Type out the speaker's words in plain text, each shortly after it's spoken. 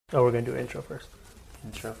Oh, we're going to do intro first.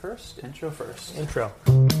 Intro first? Intro first. Intro.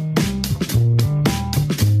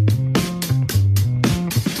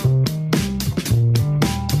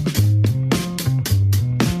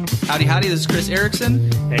 Howdy, howdy. This is Chris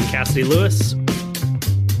Erickson. And Cassidy Lewis.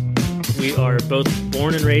 We are both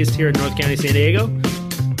born and raised here in North County, San Diego.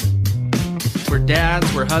 We're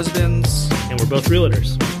dads, we're husbands. And we're both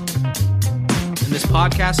realtors. And this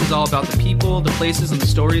podcast is all about the people, the places, and the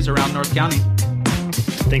stories around North County.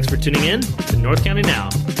 Thanks for tuning in to North County Now.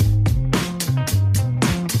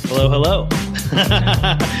 Hello, hello.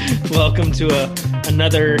 Welcome to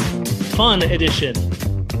another fun edition.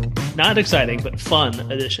 Not exciting, but fun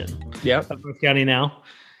edition of North County Now.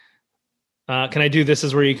 Can I do this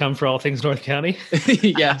is where you come for all things North County?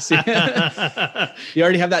 Yes. You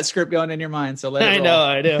already have that script going in your mind, so let it roll.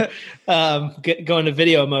 I do. Go into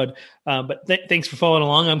video mode. But thanks for following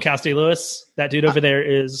along. I'm Cassidy Lewis. That dude over there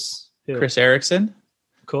is who? Chris Erickson.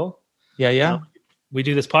 Cool. Yeah. We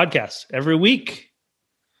do this podcast every week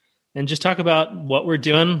and just talk about what we're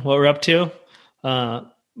doing, what we're up to.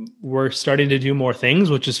 We're starting to do more things,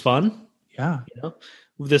 which is fun. Yeah. You know,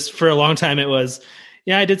 this for a long time, it was,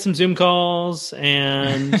 I did some Zoom calls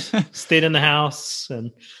and stayed in the house.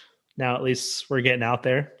 And now at least we're getting out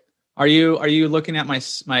there. Are you looking at my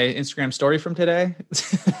Instagram story from today?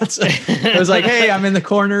 It was like, hey, I'm in the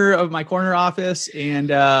corner of my corner office and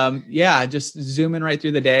just zooming right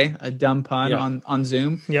through the day. A dumb pun on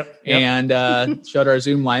Zoom. Yep. And showed our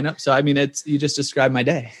Zoom lineup. So I mean, you just described my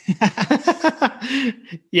day.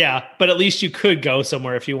 Yeah, but at least you could go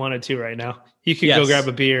somewhere if you wanted to right now. You could go grab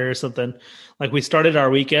a beer or something. Like we started our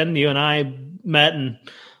weekend. You and I met, and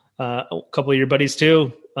a couple of your buddies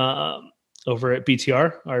too. Over at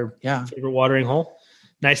BTR, our favorite watering hole.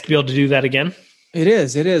 Nice to be able to do that again. It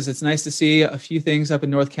is. It's nice to see a few things up in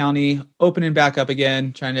North County opening back up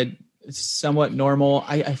again, trying to somewhat normal.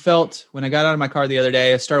 I felt when I got out of my car the other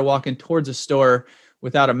day, I started walking towards a store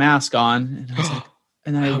without a mask on. And I was like,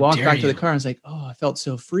 and then I walked back to the car and I was like, oh, I felt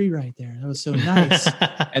so free right there. That was so nice.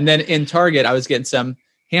 And then in Target, I was getting some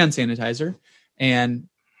hand sanitizer, and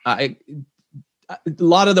a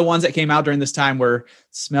lot of the ones that came out during this time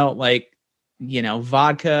smelled like,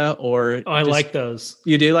 vodka or. I like those.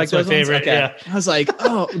 You do like That's those? My favorite. Okay. Yeah. I was like,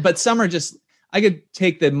 but some are just, I could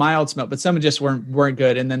take the mild smell, but some just weren't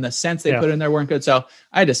good. And then the scents they put in there weren't good. So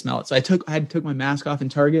I had to smell it. So I took my mask off in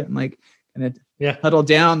Target and huddled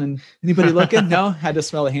down, and anybody looking? No, had to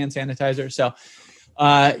smell the hand sanitizer. So,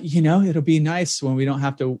 it'll be nice when we don't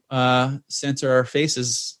have to censor our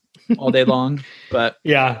faces all day long, but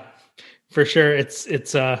yeah, for sure.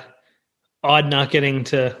 It's odd not getting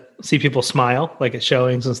to see people smile like at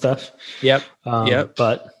showings and stuff. Yep.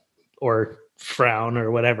 Or frown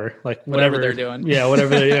or whatever, like whatever they're doing. Yeah.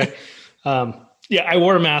 Whatever they're doing. I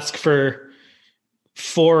wore a mask for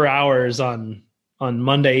 4 hours on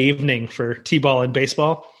Monday evening for T-ball and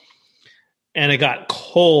baseball. And it got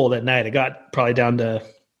cold at night. It got probably down to,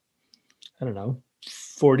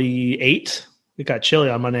 48. It got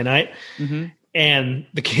chilly on Monday night. Mm-hmm. And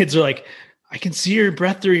the kids are like, I can see your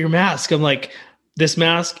breath through your mask. I'm like, this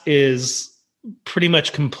mask is pretty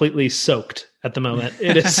much completely soaked at the moment.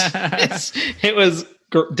 It is. It was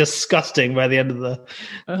disgusting by the end of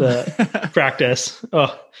the practice.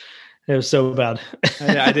 Oh, it was so bad.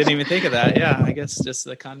 I didn't even think of that. Yeah, I guess just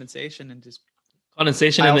the condensation and and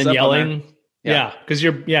then yelling. Yeah,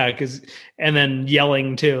 and then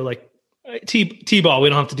yelling too. Like T-ball, we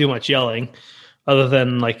don't have to do much yelling, other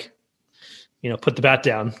than put the bat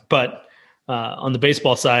down. But on the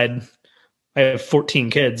baseball side, I have 14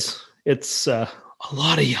 kids. It's a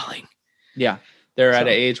lot of yelling. Yeah. They're at an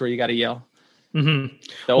age where you got to yell. Mm-hmm.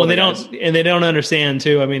 Well, they don't understand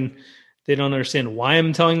too. I mean, they don't understand why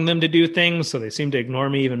I'm telling them to do things. So they seem to ignore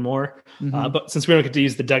me even more. Mm-hmm. But since we don't get to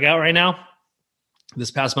use the dugout right now,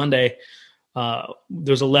 this past Monday,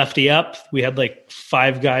 there's a lefty up. We had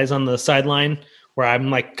 5 guys on the sideline where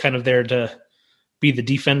I'm kind of there to be the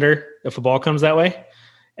defender if a ball comes that way.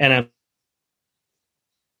 And I'm,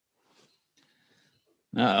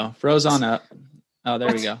 froze on up. Oh,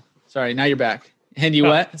 there we go. Sorry, now you're back. And you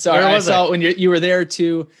what? Sorry, I saw when you were there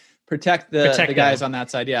to protect the guys on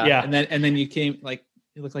that side. Yeah. And then you came it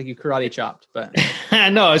looked like you karate chopped, but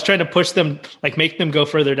no, I was trying to push them, make them go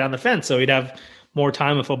further down the fence so we'd have more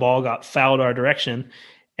time if a ball got fouled our direction.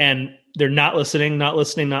 And they're not listening.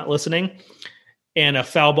 And a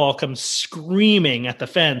foul ball comes screaming at the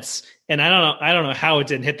fence. And I don't know how it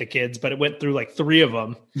didn't hit the kids, but it went through 3 of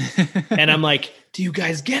them. And I'm like, do you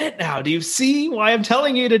guys get it now? Do you see why I'm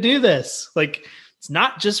telling you to do this? It's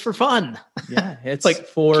not just for fun. Yeah. It's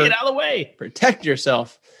for get out of the way. Protect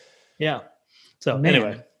yourself. Yeah. So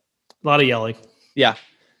anyway, a lot of yelling. Yeah.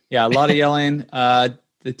 Yeah, a lot of yelling. The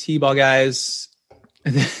T-ball guys.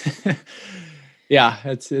 Yeah,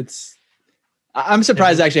 it's. I'm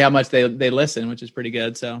surprised actually how much they listen, which is pretty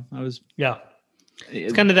good. So I was. Yeah,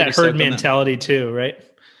 it's kind of that herd mentality too, right?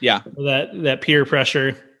 Yeah, that peer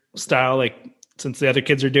pressure style. Like, since the other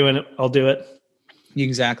kids are doing it, I'll do it.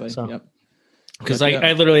 Exactly. So. Yep. Because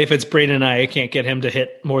I literally, if it's Braden and I can't get him to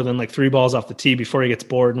hit more than like 3 balls off the tee before he gets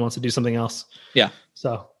bored and wants to do something else. Yeah.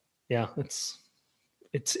 So yeah, it's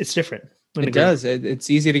different. It does. It's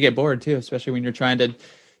easy to get bored too, especially when you're trying to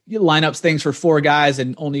line up things for 4 guys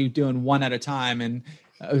and only doing one at a time. And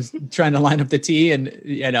I was trying to line up the tee and,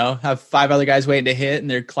 have 5 other guys waiting to hit, and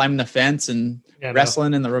they're climbing the fence and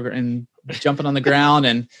wrestling and jumping on the ground.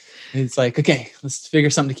 And it's like, okay, let's figure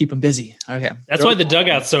something to keep them busy. Okay. That's why the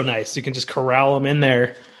dugout's so nice. You can just corral them in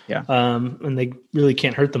there. Yeah. And they really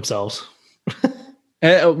can't hurt themselves.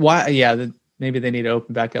 Why? Yeah. Maybe they need to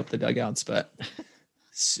open back up the dugouts, but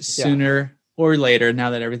sooner or later,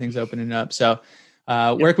 now that everything's opening up. So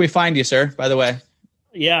where can we find you, sir, by the way?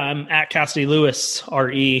 Yeah, I'm at Cassidy Lewis,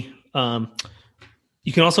 RE.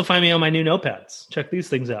 You can also find me on my new notepads. Check these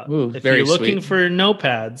things out. Ooh, if you're looking for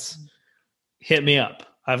notepads, hit me up.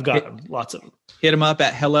 I've got lots of them. Hit them up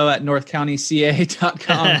at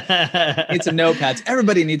hello@northcountyca.com. Need some notepads.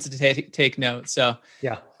 Everybody needs to take notes. So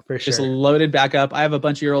yeah, for sure. Just loaded back up. I have a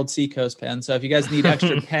bunch of your old Seacoast pens. So if you guys need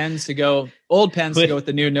extra pens to go with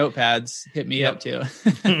the new notepads, hit me up too.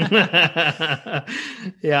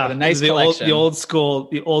 Yeah, a nice collection. The old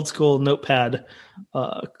school notepad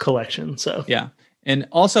collection. So yeah, and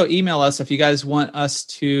also email us if you guys want us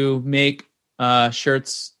to make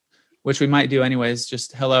shirts, which we might do anyways,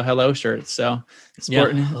 just hello shirts. So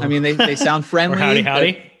I mean, they sound friendly. Or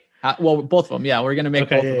howdy. Well, both of them. Yeah, we're going to make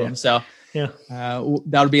both of them. So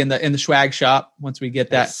that'll be in the swag shop once we get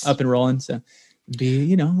that up and rolling. So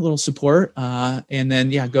be, a little support. And then,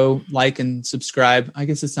 go like and subscribe. I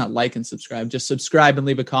guess it's not like and subscribe, just subscribe and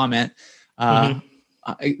leave a comment.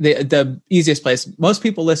 The easiest place, most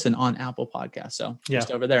people listen on Apple Podcasts. So just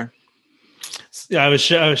over there. Yeah, I was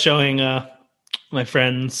showing, my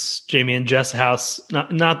friends Jamie and Jess house,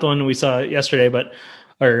 not the one we saw yesterday, but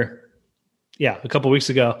a couple weeks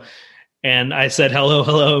ago, and I said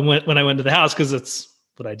hello when I went to the house, because it's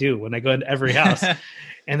what I do when I go into every house,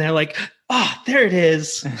 and they're like, "Oh, there it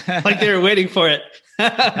is!" Like they were waiting for it.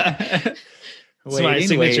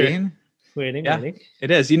 Waiting.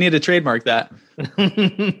 It is. You need to trademark that.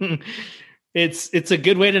 It's a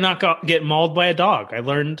good way to not get mauled by a dog. I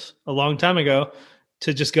learned a long time ago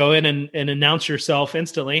to just go in and announce yourself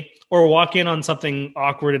instantly, or walk in on something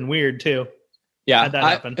awkward and weird too. Yeah. Had that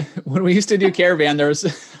happen. When we used to do Caravan, there was,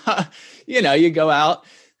 you go out,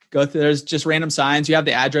 go through, there's just random signs. You have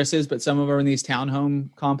the addresses, but some of them are in these townhome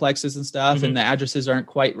complexes and stuff, and the addresses aren't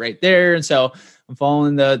quite right there. And so I'm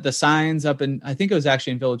following the signs up in, I think it was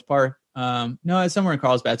actually in Village Park. No, it's somewhere in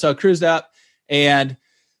Carlsbad. So I cruised up and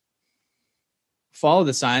followed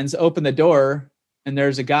the signs, opened the door, and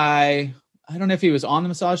there's a guy, I don't know if he was on the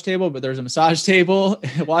massage table, but there's a massage table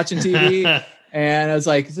watching TV. And I was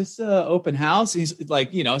like, is this an open house? He's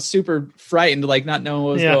like, super frightened, like not knowing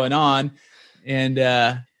what was going on. And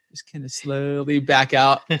just kind of slowly back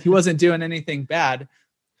out. He wasn't doing anything bad.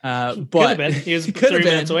 But could have been. He was 30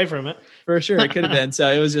 minutes away from it. For sure. It could have been. So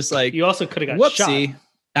it was just like, you also could have got whoopsie. Shot.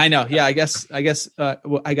 I know. Yeah, I guess I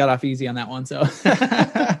got off easy on that one. So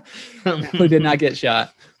we did not get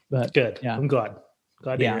shot, but good. Yeah. I'm glad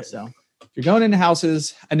to hear it. So if you're going into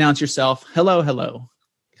houses, announce yourself. Hello.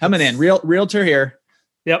 Coming in. Realtor here.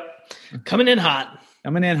 Yep. Coming in hot.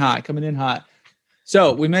 Coming in hot.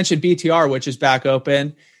 So we mentioned BTR, which is back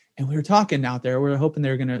open. And we were talking out there. We were hoping they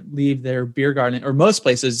were going to leave their beer garden, or most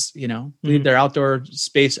places, leave their outdoor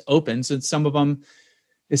space open. So some of them,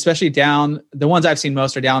 especially down, the ones I've seen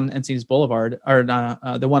most are down Encinitas Boulevard, or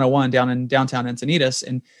the 101 down in downtown Encinitas.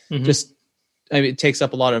 And it takes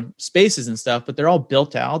up a lot of spaces and stuff, but they're all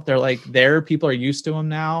built out. They're like there. People are used to them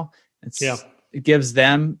now. It gives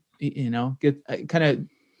them, it kind of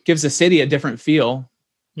gives the city a different feel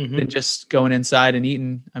than just going inside and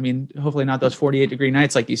eating. I mean, hopefully not those 48-degree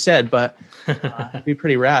nights, like you said, but it'd be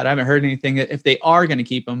pretty rad. I haven't heard anything if they are going to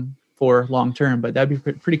keep them for long term, but that'd be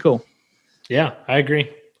pretty cool. Yeah, I agree.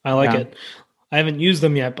 I like it. I haven't used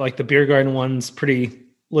them yet, but like the beer garden one's pretty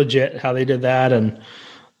legit how they did that. And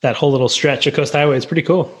that whole little stretch of Coast Highway is pretty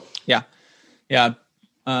cool. Yeah. Yeah.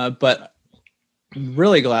 But I'm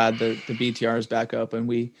really glad that the BTR is back up, and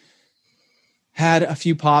we had a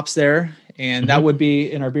few pops there, and that would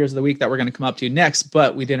be in our beers of the week that we're going to come up to next,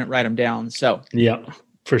 but we didn't write them down. So yeah,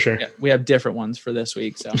 for sure. Yeah, we have different ones for this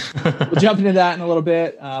week. So we'll jump into that in a little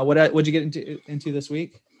bit. What'd you get into this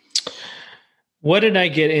week? What did I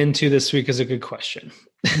get into this week is a good question.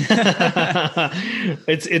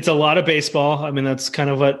 It's a lot of baseball. I mean, that's kind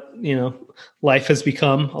of what, life has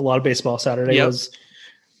become. A lot of baseball. Saturday was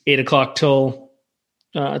 8:00 till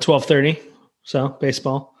 12:30. So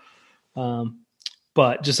baseball.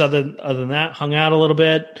 But just other than that, hung out a little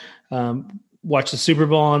bit, watched the Super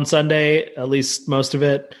Bowl on Sunday, at least most of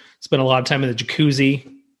it. Spent a lot of time in the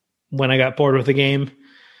jacuzzi when I got bored with the game.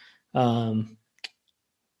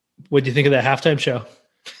 What do you think of that halftime show?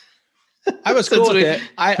 I was cool with it.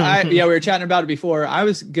 We were chatting about it before. I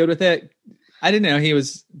was good with it. I didn't know he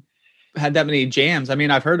had that many jams. I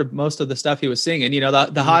mean, I've heard of most of the stuff he was singing.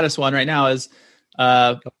 The hottest one right now is,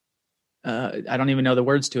 I don't even know the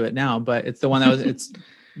words to it now, but it's the one it's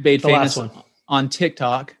made famous on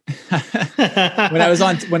TikTok. When I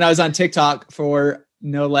was on TikTok for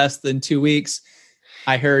no less than 2 weeks,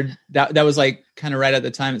 I heard that was like kind of right at the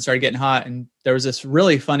time it started getting hot, and there was this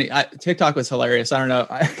really funny. TikTok was hilarious. I don't know,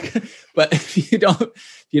 but if you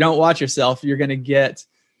don't watch yourself, you're gonna get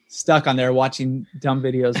stuck on there watching dumb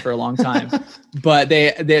videos for a long time. But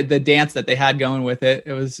the dance that they had going with it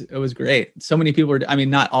was great. So many people were. I mean,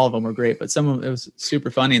 not all of them were great, but some of them, it was super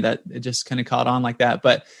funny that it just kind of caught on like that.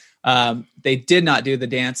 But they did not do the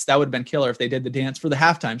dance. That would have been killer if they did the dance for the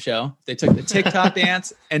halftime show. They took the TikTok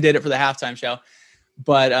dance and did it for the halftime show.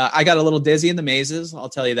 But I got a little dizzy in the mazes. I'll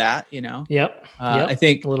tell you that, Yep. I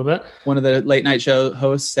think a little bit. One of the late night show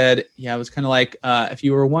hosts said, it was kind of like, if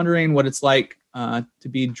you were wondering what it's like to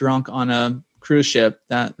be drunk on a cruise ship,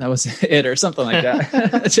 that was it, or something like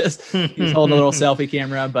that. Just he's holding a little selfie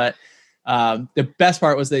camera. But the best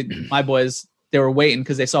part was my boys, they were waiting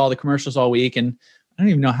because they saw the commercials all week. And I don't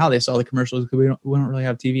even know how they saw the commercials because we don't really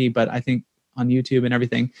have TV, but I think on YouTube and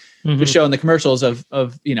everything, just showing the commercials of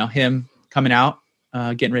him coming out.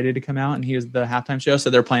 Getting ready to come out, and he was the halftime show. So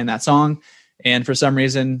they're playing that song. And for some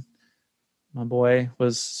reason, my boy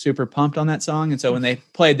was super pumped on that song. And so when they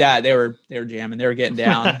played that, they were jamming, they were getting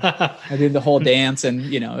down. I did the whole dance, and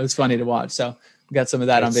it was funny to watch. So we got some of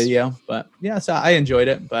that on video, but so I enjoyed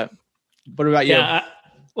it. But what about you? Yeah.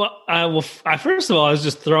 First of all, I was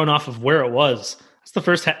just thrown off of where it was. It's the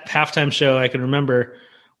first halftime show I can remember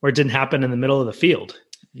where it didn't happen in the middle of the field.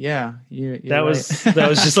 Yeah, that was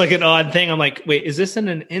just like an odd thing. I'm like, wait, is this in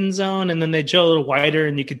an end zone? And then they show a little wider,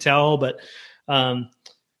 and you could tell. But do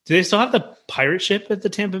they still have the pirate ship at the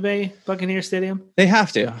Tampa Bay Buccaneer Stadium? They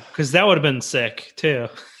have to, because that would have been sick too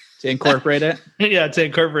to incorporate it. Yeah, to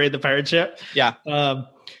incorporate the pirate ship. Yeah.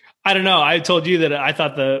 I don't know. I told you that I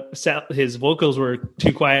thought his vocals were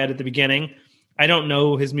too quiet at the beginning. I don't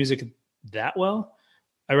know his music that well.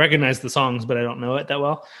 I recognize the songs, but I don't know it that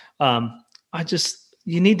well.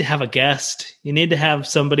 You need to have a guest. You need to have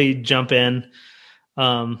somebody jump in.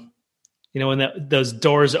 When those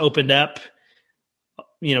doors opened up,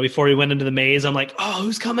 before we went into the maze, I'm like, oh,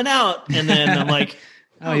 who's coming out? And then I'm like,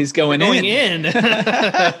 oh, he's going in.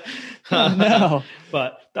 Oh, no.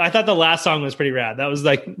 But I thought the last song was pretty rad. That was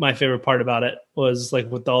like my favorite part about it, was like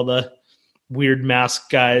with all the weird mask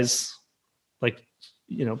guys, like,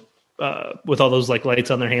 with all those like lights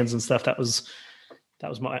on their hands and stuff. That was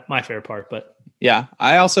my favorite part. But yeah,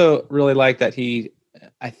 I also really like that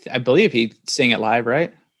I believe he sang it live,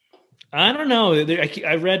 right? I don't know.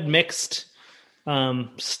 I read mixed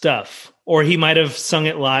stuff, or he might have sung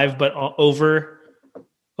it live, but over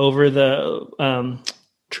the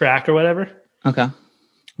track or whatever. Okay. I'm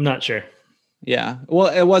not sure. Yeah. Well,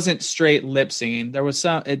 it wasn't straight lip singing. There was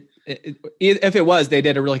some, if it was, they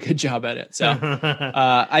did a really good job at it. So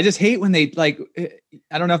I just hate when they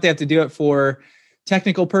I don't know if they have to do it for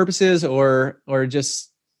technical purposes or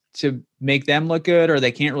just to make them look good, or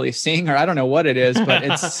they can't really sing, or I don't know what it is, but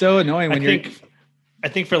it's so annoying when I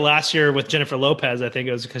think for last year with Jennifer Lopez, I think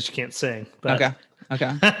it was because she can't sing. But.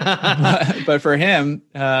 Okay. but for him,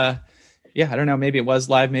 I don't know. Maybe it was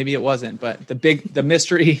live, maybe it wasn't, but the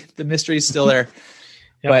mystery is still there.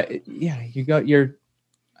 Yep. But yeah, you're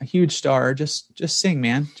a huge star. Just sing,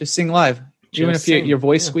 man. Just sing live. Even if your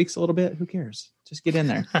voice squeaks a little bit, who cares? Just get in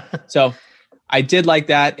there. So I did like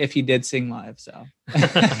that if he did sing live. So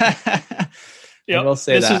I will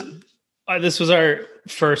say this was our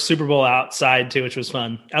first Super Bowl outside too, which was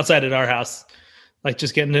fun. Outside at our house, like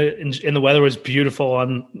just getting and the weather was beautiful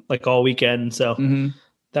on like all weekend. So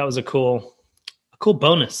that was a cool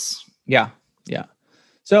bonus. Yeah.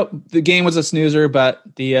 So the game was a snoozer, but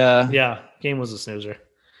the game was a snoozer.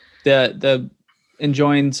 The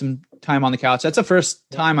enjoying some time on the couch. That's the first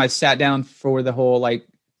time I sat down for the whole, like,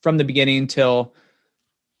 from the beginning till,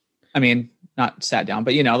 I mean, not sat down,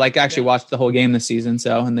 but actually watched the whole game this season.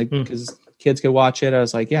 So, and because kids could watch it, I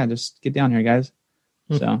was like, yeah, just get down here, guys.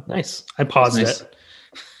 So nice. I paused it.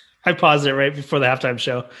 I paused it right before the halftime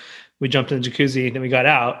show. We jumped in the jacuzzi, then we got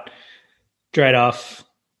out, dried off,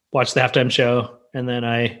 watched the halftime show, and then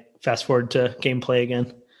I fast forward to gameplay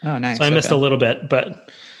again. Oh, nice. So I missed a little bit,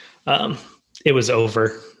 but it was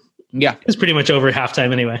over. Yeah. It was pretty much over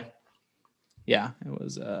halftime anyway. Yeah, it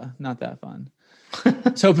was not that fun.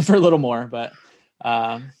 So hoping for a little more, but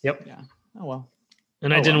yep. Yeah. Oh well.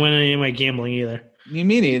 And I didn't win any of my gambling either. Me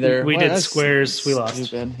neither. We did squares. We lost.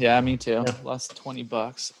 Stupid. Yeah, me too. Yeah. Lost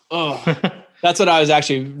 $20. Oh, that's what I was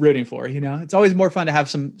actually rooting for. It's always more fun to have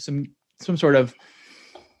some sort of.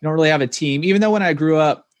 You don't really have a team, even though when I grew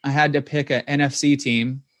up, I had to pick an NFC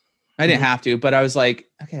team. I didn't have to, but I was like,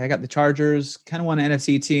 okay, I got the Chargers. Kind of want an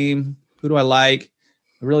NFC team. Who do I like?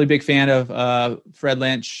 A really big fan of John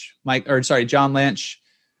Lynch, Mike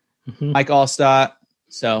Allstott.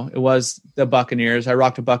 So it was the Buccaneers. I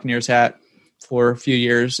rocked a Buccaneers hat for a few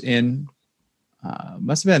years in,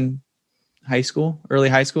 must have been early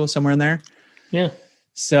high school, somewhere in there. Yeah.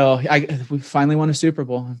 So we finally won a Super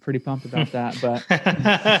Bowl. I'm pretty pumped about that.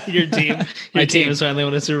 But your team has finally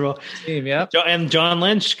won a Super Bowl. Team, yep. And John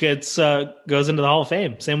Lynch goes into the Hall of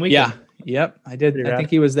Fame same weekend. Yeah. Yep. I did. I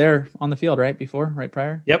think he was there on the field right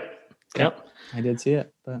prior. Yep. I did see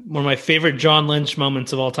it. But one of my favorite John Lynch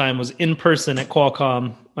moments of all time was in person at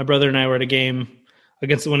Qualcomm. My brother and I were at a game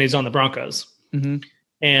against when he was on the Broncos,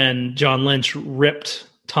 and John Lynch ripped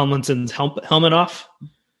Tomlinson's helmet off.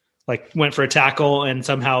 Like went for a tackle, and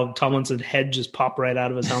somehow Tomlinson's head just popped right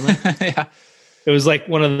out of his helmet. Yeah, it was like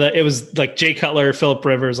it was like Jay Cutler, Phillip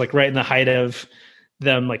Rivers, like right in the height of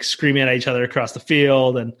them, like screaming at each other across the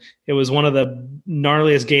field, and it was one of the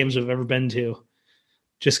gnarliest games I've ever been to,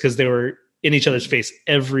 just because they were in each other's face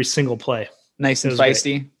every single play. Nice and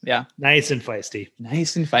feisty. Great. Yeah, nice and feisty.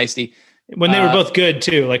 When they were both good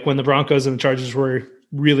too, like when the Broncos and the Chargers were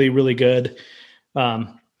really, really good.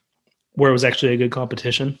 Where it was actually a good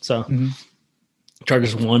competition. So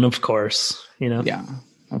Chargers won, of course, Yeah,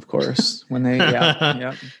 of course. When they,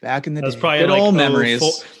 back in the day. That was probably good like old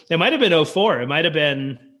memories. It might have been 2004. It might have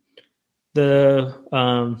been the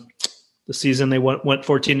season they went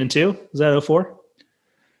 14-2. Is that 2004?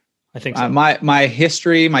 I think so. My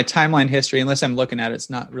timeline history, unless I'm looking at it, it's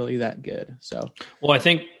not really that good. So, well, I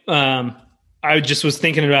think I just was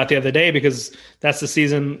thinking about it the other day because that's the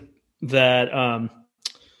season that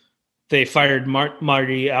they fired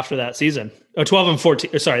Marty after that season. Oh,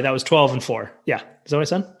 12-14. Sorry, that was 12-4. Yeah. Is that what I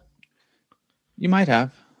said? You might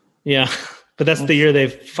have. Yeah. But that's the year they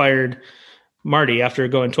fired Marty after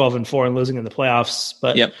going 12-4 and losing in the playoffs.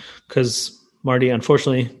 But because Marty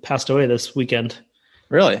unfortunately passed away this weekend.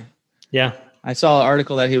 Really? Yeah. I saw an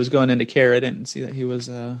article that he was going into care. I didn't see that he was.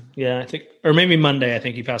 Yeah, I think, or maybe Monday, I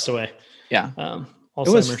think he passed away. Yeah.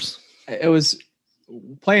 Alzheimer's. It was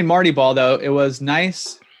playing Marty ball, though. It was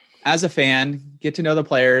nice. As a fan, get to know the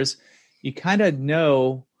players. You kind of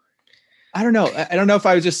know. I don't know. I don't know if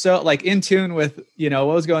I was just so like in tune with what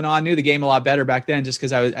was going on. Knew the game a lot better back then, just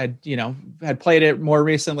because I had played it more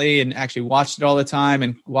recently and actually watched it all the time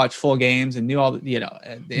and watched full games and knew all the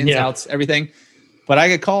the ins outs, everything. But I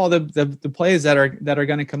could call the plays that are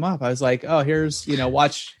going to come up. I was like, oh, here's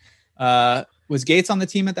watch. Was Gates on the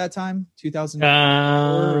team at that time? 2000.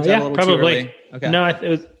 Yeah, probably. Okay. No,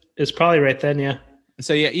 it was probably right then. Yeah.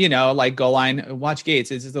 So like goal line, watch Gates.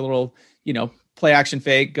 It's just a little, play action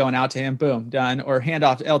fake going out to him, boom, done. Or hand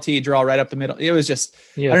off to LT, draw right up the middle. It was just,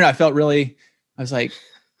 I don't know. I felt really, I was like,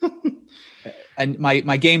 and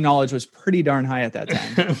my game knowledge was pretty darn high at that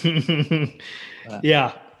time.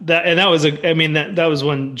 Yeah, that was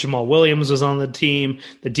when Jamal Williams was on the team.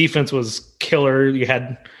 The defense was killer. You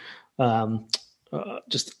had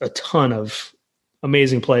just a ton of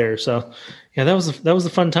amazing players. So yeah, that was the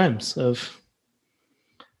fun times of.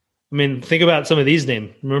 I mean, think about some of these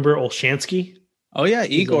names. Remember Olshansky? Oh yeah,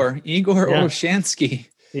 Igor Olshansky.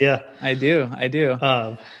 Yeah, I do.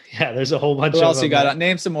 Yeah, there's a whole bunch. Who else you got?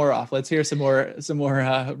 Name some more off. Let's hear some more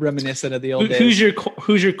reminiscent of the old days. Who's your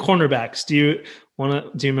cornerbacks? Do you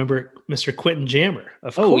remember Mr. Quentin Jammer?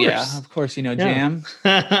 Of course. Yeah, of course. Jam.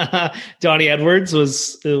 Donnie Edwards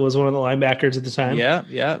was one of the linebackers at the time.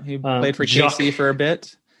 Yeah. He played for KC for a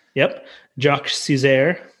bit. Yep. Jacques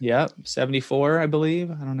Césaire. Yep. 74, I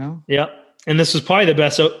believe. I don't know. Yep. And this was probably the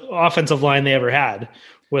best offensive line they ever had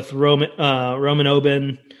with Roman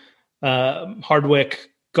Oben, Hardwick,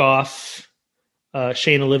 Goff,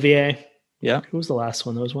 Shane Olivier. Yeah. Who was the last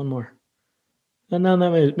one? There was one more. No,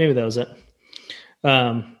 maybe that was it.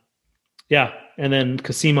 Yeah. And then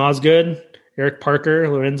Kasim Osgood, Eric Parker,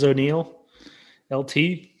 Lorenzo Neal, LT.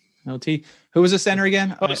 Who was the center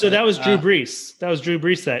again? Oh, so that was Drew Brees. That was Drew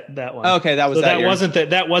Brees that one. Okay, that was so that year.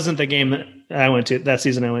 That wasn't the game that I went to that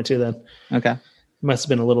season. I went to then. Okay. must have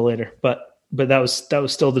been a little later, but that was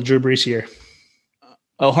still the Drew Brees year.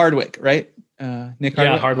 Oh, Hardwick, right? Nick Hardwick.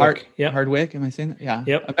 Yeah, Hardwick. Hardwick. Am I saying that? Yeah.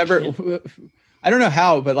 Yep. I remember. I don't know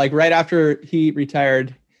how, but like right after he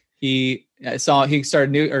retired, he started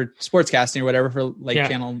sportscasting or whatever for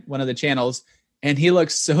one of the channels, and he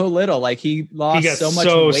looks so little. Like he lost so much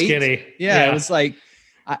weight. Skinny. Yeah, it was like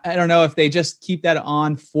I don't know if they just keep that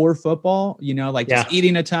on for football. Just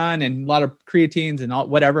eating a ton and a lot of creatines and all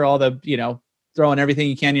the throwing everything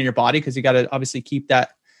you can in your body because you got to obviously keep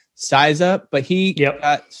that size up. But he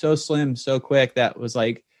got so slim so quick that was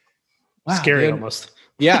like, wow, scary dude. Almost.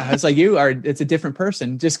 Yeah, it's like it's a different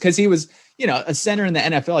person just because he was, a center in the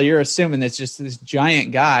NFL. You're assuming it's just this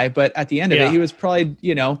giant guy, but at the end of it, he was probably,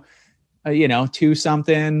 2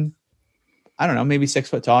 something. I don't know, maybe 6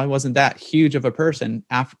 foot tall. He wasn't that huge of a person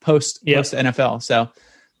after post NFL. So,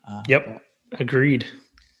 agreed.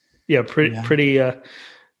 Yeah, pretty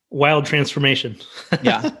wild transformation.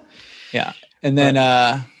 yeah. And then,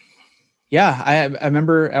 I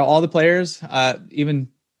remember all the players, even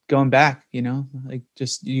going back, like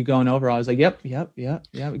just you going over, I was like, yep. We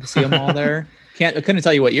can see them all there. I couldn't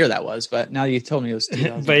tell you what year that was, but now you told me it was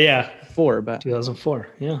 2004. But 2004.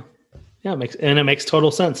 Yeah. It makes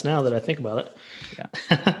total sense now that I think about it. Yeah.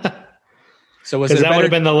 So because that would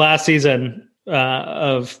have been the last season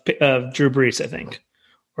of Drew Brees, I think,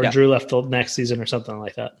 or Drew left the next season or something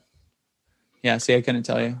like that. Yeah. See, I couldn't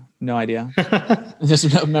tell you. No idea.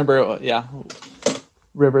 Just remember.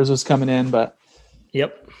 Rivers was coming in, but.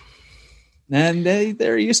 Yep. And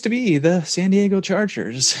there used to be the San Diego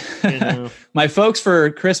Chargers. My folks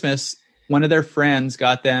for Christmas, one of their friends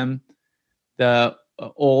got them the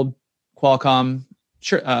old Qualcomm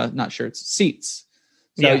seats.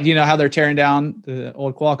 So you know how they're tearing down the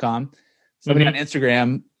old Qualcomm. Somebody on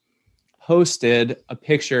Instagram posted a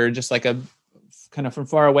picture, just like a kind of from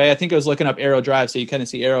far away. I think it was looking up Arrow Drive, so you kind of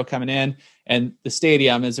see Arrow coming in, and the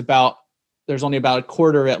stadium is there's only about a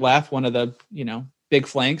quarter of it left. One of the big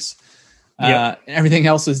flanks. And everything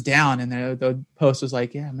else is down, and the post was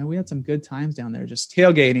like, "Yeah, man, we had some good times down there, just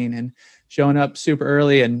tailgating and showing up super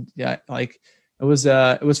early, and it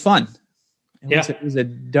was fun. It was a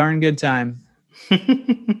darn good time."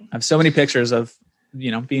 I have so many pictures of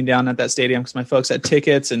being down at that stadium because my folks had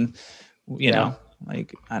tickets, and I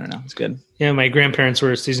don't know, it's good. Yeah, my grandparents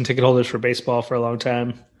were season ticket holders for baseball for a long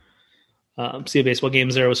time. Seeing baseball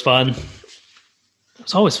games there was fun.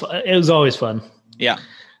 It was always fun. Yeah.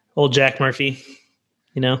 Old Jack Murphy,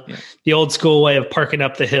 the old school way of parking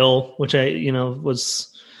up the hill, which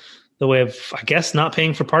was the way of, I guess, not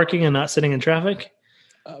paying for parking and not sitting in traffic.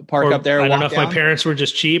 Park up there. I don't know if my parents were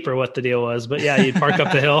just cheap or what the deal was, but you'd park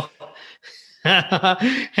up the hill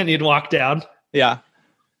and you'd walk down. Yeah.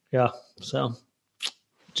 Yeah. So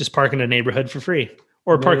just park in a neighborhood for free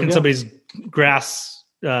or park in somebody's grass,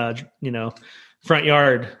 front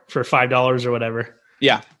yard for $5 or whatever.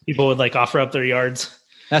 Yeah. People would offer up their yards.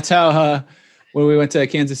 That's how when we went to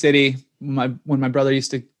Kansas City, when my brother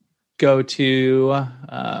used to go to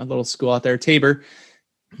a little school out there, Tabor,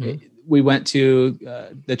 we went to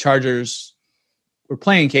the Chargers were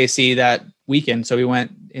playing KC that weekend. So we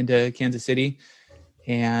went into Kansas City,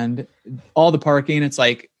 and all the parking, it's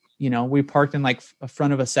we parked in a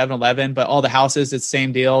front of a 7-Eleven, but all the houses, it's the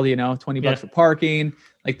same deal, $20 for parking.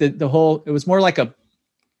 The whole, it was more like a,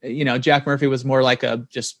 Jack Murphy was more like a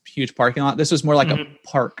just huge parking lot. This was more like a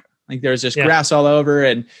park. There's just grass all over,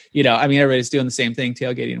 and everybody's doing the same thing,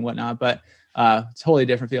 tailgating and whatnot. But totally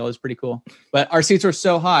different feel. It was pretty cool. But our seats were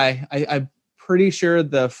so high. I'm pretty sure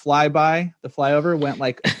the flyover went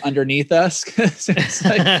underneath us.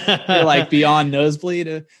 We're beyond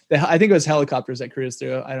nosebleed. I think it was helicopters that cruised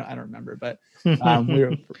through. I don't remember, but we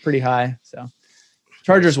were pretty high. So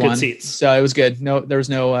Chargers won. Seats. So it was good. No, there was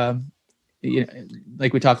no.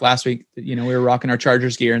 Like we talked last week, we were rocking our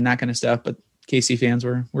Chargers gear and that kind of stuff, but KC fans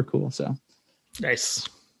were cool. So nice.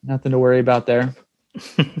 Nothing to worry about there.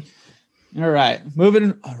 All right.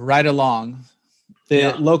 Moving right along.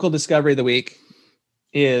 The local discovery of the week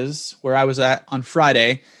is where I was at on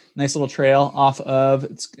Friday. Nice little trail off of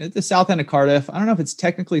it's at the south end of Cardiff. I don't know if it's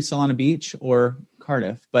technically Solana Beach or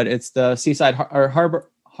Cardiff, but it's the Seaside or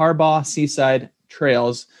Harbaugh Seaside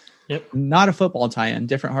Trails. Yep. Not a football tie-in,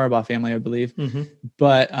 different Harbaugh family, I believe.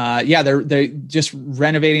 But they're just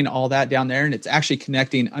renovating all that down there, and it's actually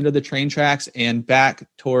connecting under the train tracks and back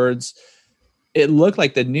towards. It looked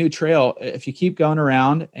like the new trail. If you keep going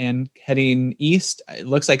around and heading east, it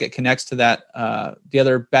looks like it connects to that the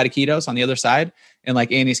other Bataquitos on the other side, and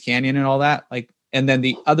Annie's Canyon and all that. And then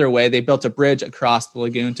the other way, they built a bridge across the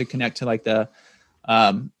lagoon to connect to the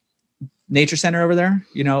nature center over there.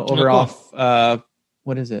 Off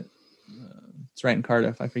what is it? It's right in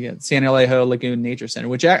Cardiff. I forget. San Alejo Lagoon Nature Center,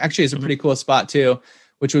 which actually is a pretty cool spot too,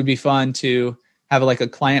 which would be fun to have like a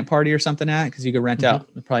client party or something at, because you could rent out,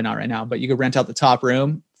 probably not right now, but you could rent out the top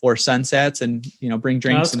room for sunsets and, bring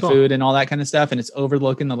drinks and food and all that kind of stuff. And it's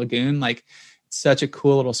overlooking the lagoon. Like, it's such a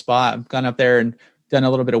cool little spot. I've gone up there and done a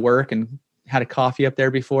little bit of work and had a coffee up there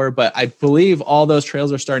before, but I believe all those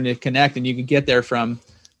trails are starting to connect, and you can get there from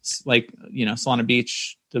like, Solana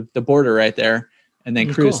Beach, the border right there, and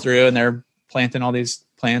then cruise through, and they're planting all these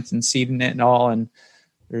plants and seeding it and all. And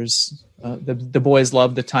there's the boys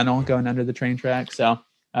love the tunnel going under the train track. So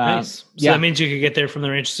nice. So that means you could get there from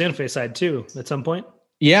the Rancho Santa Fe side too at some point.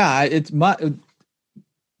 Yeah, it's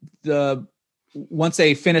once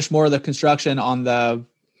they finish more of the construction on the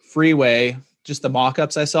freeway, just the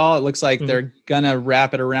mock-ups I saw, it looks like they're gonna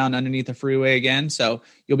wrap it around underneath the freeway again. So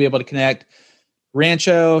you'll be able to connect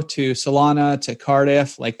Rancho to Solana to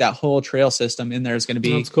Cardiff. Like, that whole trail system in there is going to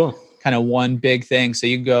be kind of one big thing. So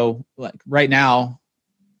you can go, like, right now,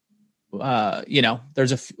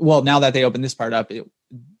 there's now that they open this part up,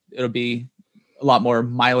 it'll be a lot more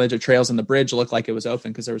mileage of trails, and the bridge looked like it was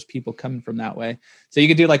open because there was people coming from that way. So you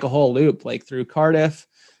could do like a whole loop, like through Cardiff,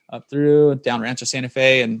 up through down Rancho Santa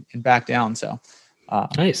Fe and back down. So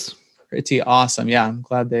nice. Pretty awesome. Yeah. I'm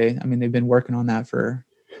glad they've been working on that for,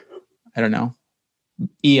 I don't know,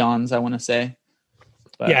 eons, I want to say.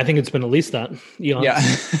 But, yeah, I think it's been at least that. Eons. Yeah.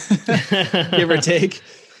 give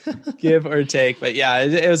or take. But yeah,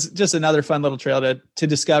 it was just another fun little trail to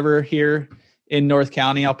discover here in North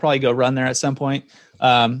County. I'll probably go run there at some point.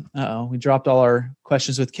 We dropped all our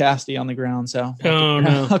questions with Casty on the ground. So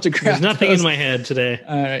no, there's nothing in my head today.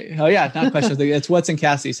 All right. Oh yeah. Not questions. It's what's in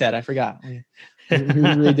Casty's head. I forgot. We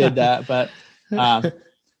redid that, but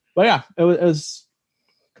yeah, it was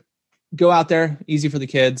go out there, easy for the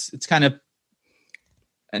kids. It's kind of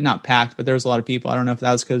not packed, but there was a lot of people. I don't know if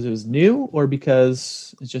that was because it was new or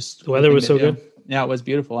because it's just the weather was so good. Yeah, it was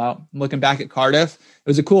beautiful out. Looking back at Cardiff, it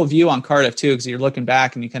was a cool view on Cardiff too, because you're looking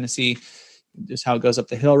back and you kind of see just how it goes up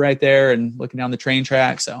the hill right there and looking down the train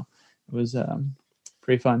track. So it was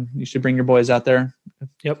pretty fun. You should bring your boys out there.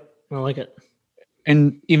 Yep, I like it.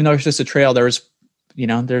 And even though it's just a trail, there's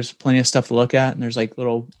plenty of stuff to look at, and there's like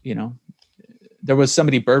little, there was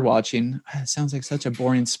somebody bird watching. It sounds like such a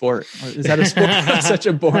boring sport. Or is that a sport? Such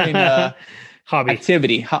a boring hobby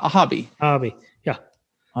activity, hobby. Yeah.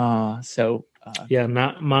 Yeah,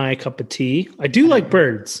 not my cup of tea. I do like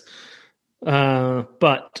birds,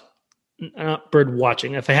 but not bird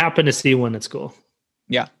watching. If I happen to see one, it's cool.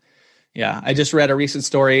 Yeah. I just read a recent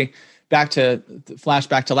story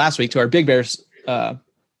flashback to last week to our Big Bears, to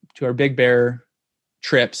our Big Bear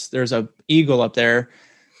trips. There's a eagle up there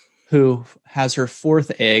who has her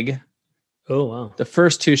fourth egg. Oh, wow. The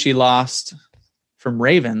first two she lost from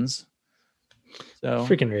ravens. So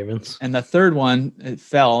freaking ravens. And the third one, it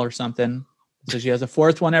fell or something. So she has a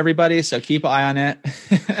fourth one, everybody. So keep an eye on it.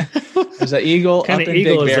 There's an eagle up in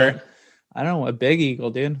Big Bear. I don't know, a big eagle,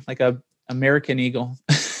 dude. Like a American eagle.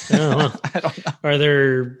 I don't know. Are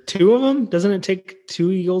there two of them? Doesn't it take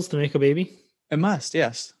two eagles to make a baby? It must,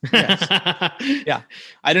 yes. Yeah.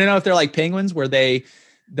 I don't know if they're like penguins where the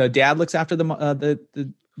dad looks after the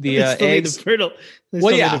eggs. They still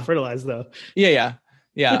need to fertilize though. Yeah.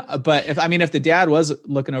 But if the dad was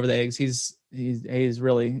looking over the eggs, he's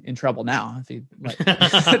really in trouble now. If he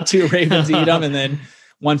let two ravens eat them and then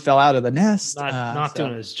one fell out of the nest, not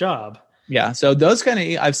doing his job. Yeah. So those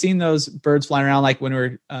I've seen those birds flying around, like when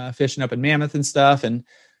we were fishing up in Mammoth and stuff, and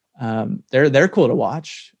they're cool to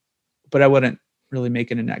watch, but I wouldn't really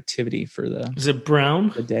make it an activity for Is it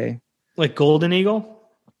brown? The day. Like golden eagle?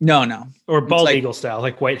 No. Or bald eagle style,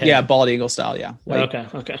 like whitehead. Yeah, bald eagle style. Yeah.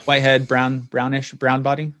 Okay. Whitehead, brownish, brown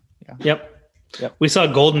body. Yeah. Yep. We saw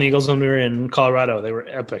golden eagles when we were in Colorado. They were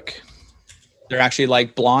epic. They're actually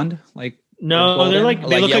like blonde, like no, they're like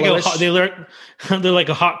they look yellowish. They're like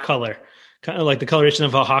a hawk color, kind of like the coloration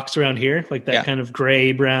of hawks around here, like that kind of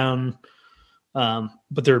gray brown. But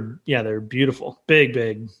they're beautiful, big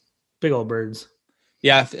old birds.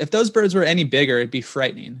 Yeah, if those birds were any bigger, it'd be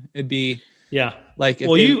frightening. It'd be like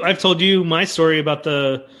I've told you my story about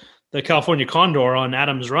the California condor on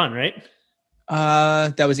Adams Run, right?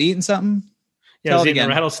 That was eating something. Yeah, I was eating a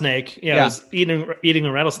rattlesnake. Yeah, I was eating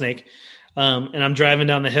a rattlesnake, and I'm driving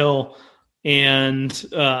down the hill, and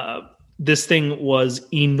this thing was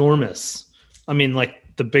enormous. I mean, like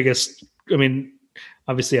the biggest. I mean,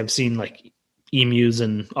 obviously, I've seen like emus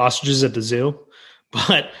and ostriches at the zoo,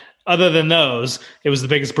 but other than those, it was the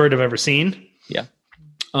biggest bird I've ever seen. Yeah.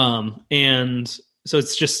 And so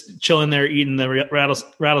it's just chilling there eating the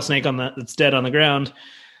rattlesnake that's dead on the ground.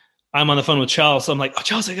 I'm on the phone with Charles. So I'm like, oh,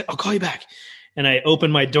 Charles, I'll call you back. and I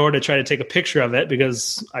opened my door to try to take a picture of it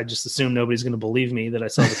because I just assumed nobody's going to believe me that I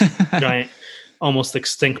saw this giant, almost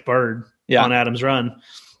extinct bird on Adams Run.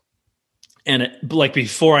 And it, like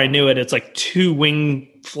before I knew it, it's like 2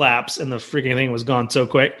 wing flaps and the freaking thing was gone so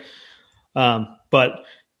quick. But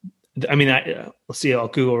I mean, let's see. I'll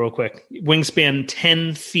Google real quick. Wingspan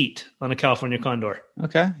 10 feet on a California condor.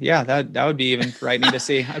 Okay, yeah, that would be even frightening to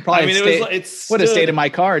see. I probably would have stayed in my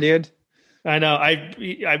car, dude. I know.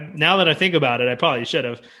 I now that I think about it, I probably should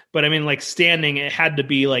have. But I mean, like standing, it had to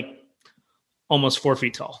be like almost 4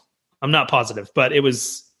 feet tall. I'm not positive, but it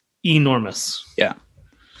was enormous. Yeah.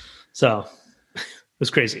 So it was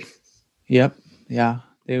crazy. Yep. Yeah.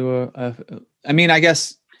 They were. I mean, I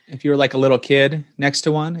guess if you were like a little kid next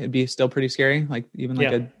to one, it'd be still pretty scary. Like even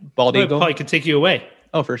like a bald eagle. Probably could take you away.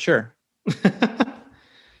 Oh, for sure.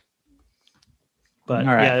 But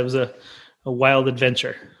yeah, it was a wild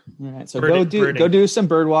adventure. All right, so go do some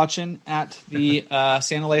bird watching at the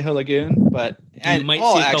San Alejo Lagoon. But you might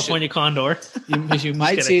see a California condor. You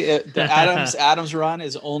might see it. The Adams Run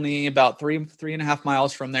is only about 3.5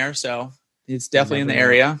 miles from there, so it's definitely in the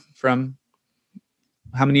area. From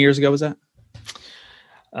how many years ago was that?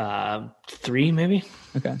 3 maybe.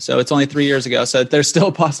 Okay, so it's only 3 years ago. So there's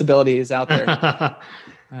still possibilities out there.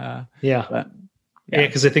 Yeah,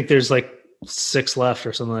 because I think there's like 6 left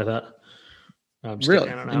or something like that. No, really?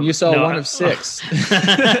 And you saw one of 6.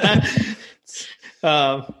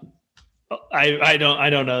 I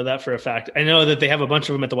don't know that for a fact. I know that they have a bunch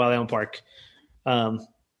of them at the Wild Animal Park.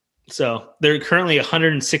 So there are currently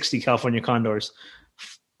 160 California condors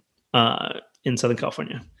in Southern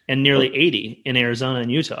California and nearly 80 in Arizona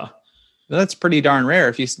and Utah. Well, that's pretty darn rare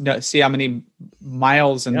if you see how many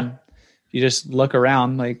miles and you just look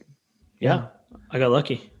around. Like, I got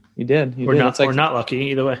lucky. You did. Or not lucky,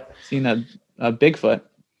 either way. Seen a Bigfoot.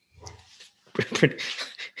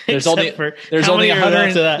 There's only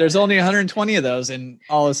 120 of those in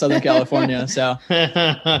all of Southern California. So,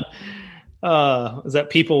 is that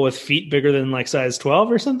people with feet bigger than like size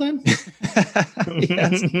 12 or something?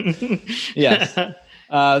 Yes.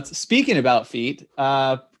 Speaking about feet,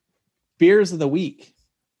 beers of the week.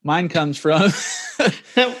 Mine comes from. What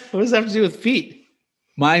does that have to do with feet?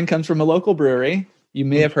 Mine comes from a local brewery. You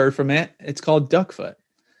may have heard from it. It's called Duckfoot.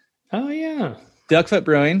 Oh, yeah. Duckfoot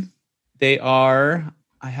Brewing. They are,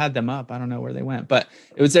 I had them up. I don't know where they went, but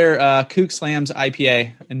it was their Kook Slams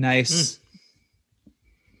IPA, a nice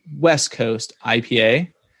West Coast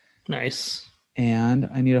IPA. Nice. And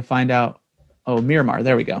I need to find out. Oh, Miramar.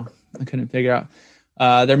 There we go. I couldn't figure out.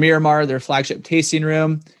 Their Miramar, their flagship tasting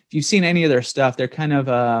room. If you've seen any of their stuff, they're kind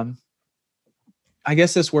of, I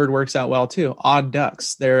guess this word works out well too. Odd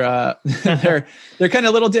ducks. They're kind of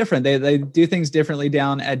a little different. They do things differently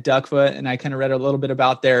down at Duckfoot, and I kind of read a little bit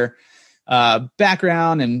about their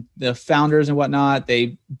background and the founders and whatnot.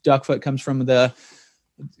 Duckfoot comes from when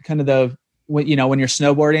you're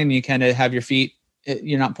snowboarding, you kind of have your feet.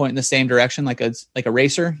 You're not pointing the same direction like a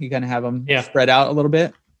racer. You kind of have them spread out a little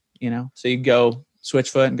bit. So you go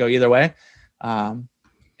switch foot and go either way,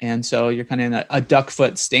 and so you're kind of in a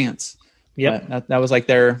Duckfoot stance. Yeah, that was like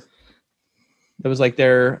their.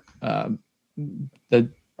 That's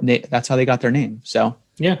how they got their name. So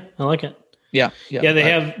yeah, I like it. Yeah.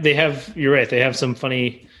 They have. You're right. They have some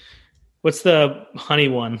funny. What's the honey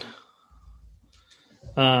one?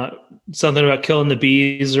 Something about killing the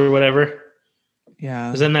bees or whatever.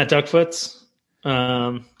 Yeah, isn't that Duckfoot's?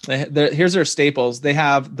 Here's their staples. They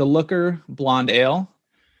have the Looker Blonde Ale.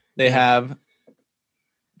 They have.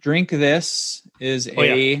 Drink This is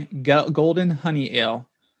golden honey ale.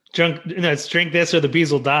 Drink this or the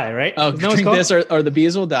bees will die, right? Oh, drink this or the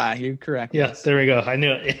bees will die. You're correct. Yes, there we go. I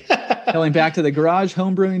knew it. Going back to the garage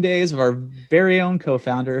homebrewing days of our very own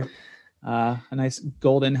co-founder, a nice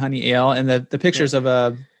golden honey ale, and the pictures of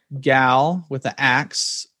a gal with an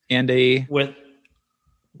axe and what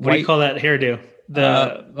do you call that hairdo?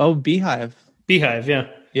 Beehive. Beehive, yeah.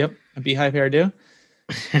 Yep, a beehive hairdo.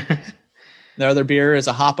 Their other beer is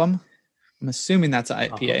a Hopham. I'm assuming that's an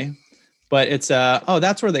IPA, but it's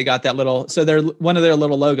that's where they got that little. So one of their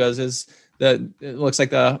little logos is it looks like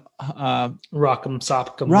the Rock'em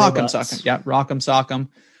Sock'em. Rock'em Sock'em, yeah, Rock'em Sock'em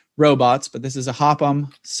robots. But this is a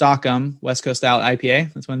Hopham Sock'em West Coast style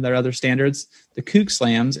IPA. That's one of their other standards. The Kook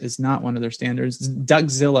Slams is not one of their standards.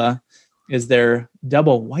 Duckzilla is their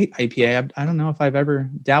double white IPA. I don't know if I've ever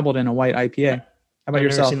dabbled in a white IPA. How about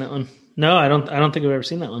yourself? I've never seen that one. No, I don't think I've ever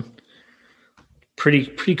seen that one.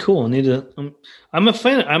 Pretty cool. I'm a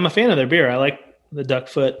fan of their beer. I like the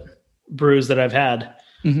Duckfoot brews that I've had.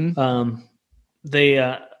 Mm-hmm.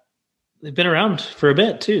 They've been around for a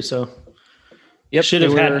bit too. So yep,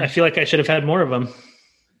 I feel like I should have had more of them.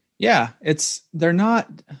 Yeah, they're not.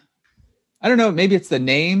 I don't know. Maybe it's the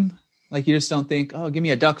name. Like you just don't think, oh, give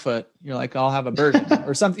me a duck foot. You're like, I'll have a bourbon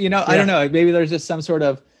or something. Yeah. I don't know. Maybe there's just some sort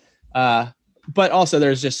of. But also,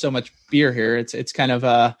 there's just so much beer here. It's kind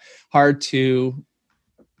of hard to,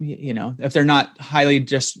 if they're not highly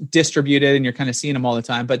just distributed and you're kind of seeing them all the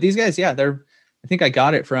time. But these guys, I think I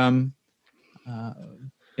got it from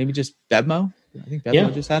maybe just Bevmo. I think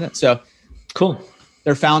Bevmo just had it. So cool.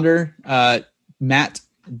 Their founder, Matt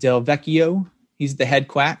Del Vecchio, he's the head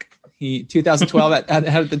quack. 2012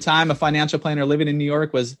 at the time, a financial planner living in New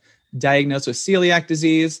York, was diagnosed with celiac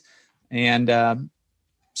disease. And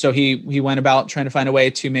so he went about trying to find a way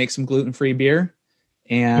to make some gluten-free beer.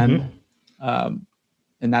 And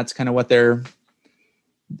and that's kind of what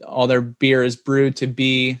all their beer is brewed to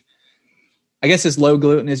be, I guess, as low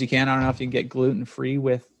gluten as you can. I don't know if you can get gluten-free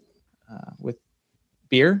with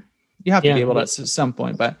beer. You have to be able to at some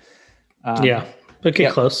point, but but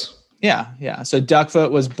get close. Yeah. So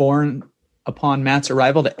Duckfoot was born upon Matt's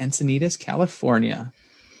arrival to Encinitas, California.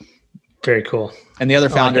 Very cool. And the other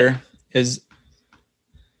founder is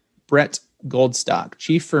Brett Goldstock,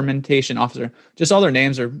 Chief Fermentation Officer. Just all their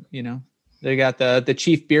names are, they got the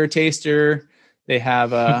Chief Beer Taster. They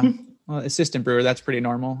have assistant brewer. That's pretty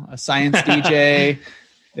normal. A science DJ.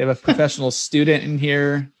 They have a professional student in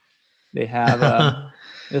here. They have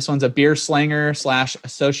this one's a beer slanger /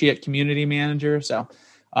 associate community manager. So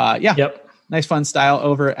nice fun style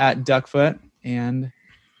over at Duckfoot, and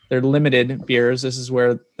they're limited beers. This is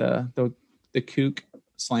where the Kook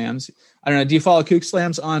Slams. I don't know. Do you follow Kook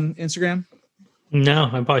Slams on Instagram? No, I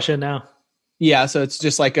probably should now. Yeah. So it's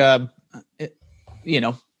just like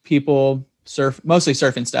people mostly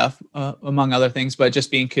surfing stuff, among other things, but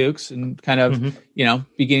just being kooks and kind of,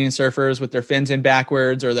 beginning surfers with their fins in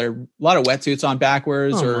backwards, or a lot of wetsuits on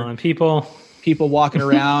backwards, or people walking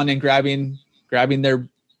around and grabbing their,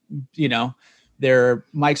 their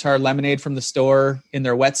Mike's Hard Lemonade from the store in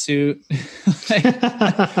their wetsuit.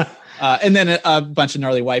 And then a bunch of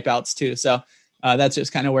gnarly wipeouts too. So that's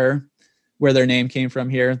just kind of where their name came from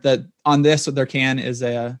here. That on their can is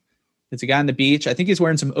it's a guy on the beach. I think he's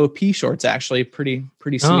wearing some OP shorts, actually. Pretty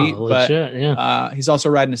sweet. Legit, but he's also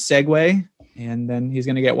riding a Segway, and then he's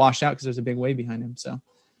going to get washed out because there's a big wave behind him. So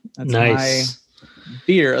that's nice. My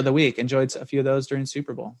beer of the week. Enjoyed a few of those during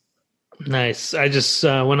Super Bowl. Nice. I just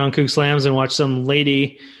went on Kook Slams and watched some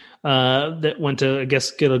lady that went to, I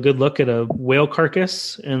guess, get a good look at a whale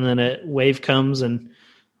carcass, and then a wave comes and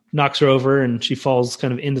knocks her over, and she falls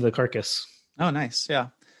kind of into the carcass. Oh, nice. Yeah.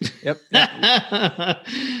 Yep.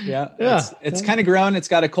 It's kind of grown. It's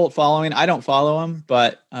got a cult following. I don't follow him,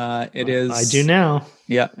 but it is. I do now.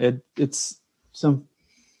 Yeah. It's some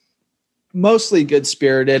mostly good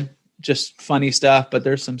spirited, just funny stuff, but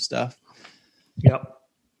there's some stuff. Yep.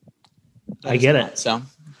 I get it. So,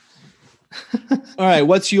 all right.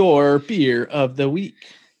 What's your beer of the week?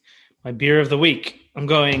 My beer of the week. I'm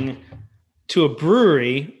going to a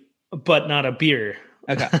brewery, but not a beer.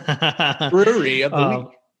 Okay. Brewery of the week.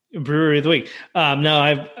 Brewery of the week.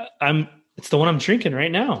 It's the one I'm drinking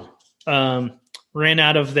right now. Ran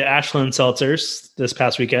out of the Ashland seltzers this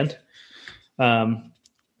past weekend.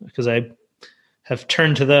 Because I have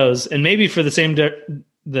turned to those, and maybe for the same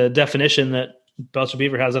the definition that Belgian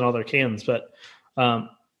Beaver has in all their cans, but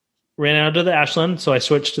ran out of the Ashland, so I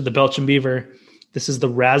switched to the Belgian Beaver. This is the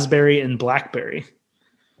raspberry and blackberry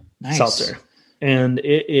seltzer, and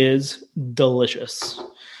it is delicious.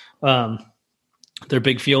 Their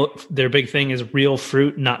big thing is real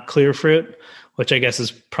fruit, not clear fruit, which I guess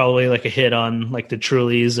is probably like a hit on like the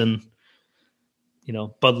Trulies and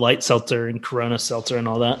Bud Light seltzer and Corona seltzer and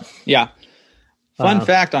all that. Yeah. Fun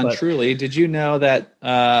fact on Truly. Did you know that?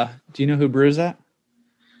 Do you know who brews that?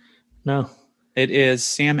 No. It is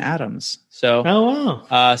Sam Adams. So,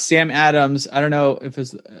 wow. Sam Adams. I don't know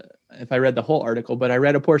if I read the whole article, but I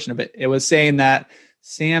read a portion of it. It was saying that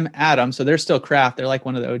Sam Adams. So they're still craft. They're like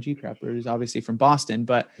one of the OG craft brewers, obviously from Boston.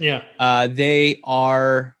 But they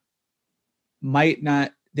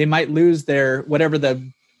might lose their whatever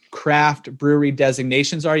the craft brewery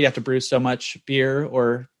designations are. You have to brew so much beer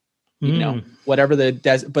or whatever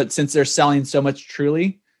but since they're selling so much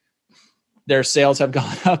Truly, their sales have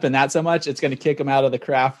gone up, and that so much it's going to kick them out of the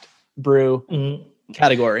craft brew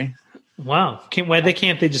category. Wow. Why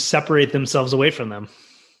can't they just separate themselves away from them?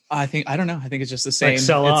 I don't know. I think it's just the same. Like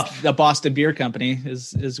sell off. The Boston Beer Company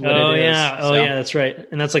is what it is. Yeah. Oh yeah, that's right.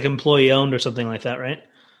 And that's like employee owned or something like that, right?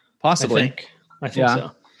 Possibly. I think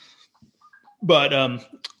so. But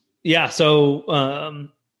so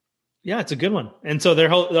it's a good one. And so their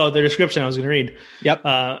description I was going to read. Yep.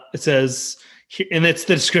 It says and it's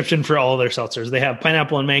the description for all their seltzers. They have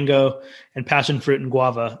pineapple and mango and passion fruit and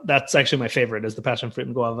guava. That's actually my favorite, is the passion fruit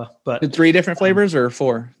and guava. But 3 different flavors or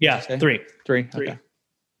 4? Yeah, 3. 3. Okay.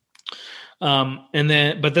 And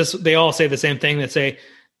then, but they all say the same thing. They say,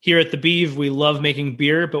 here at the Beeve, we love making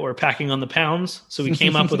beer, but we're packing on the pounds. So we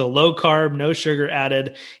came up with a low carb, no sugar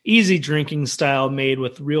added, easy drinking style made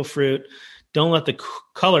with real fruit. Don't let the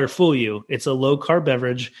color fool you. It's a low carb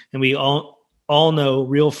beverage, and we all know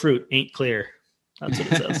real fruit ain't clear. That's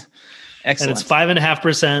what it says. Excellent. And it's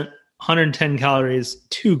 5.5%, 110 calories,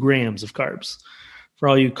 2 grams of carbs for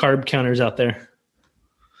all you carb counters out there.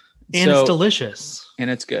 And it's delicious. And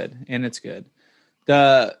it's good.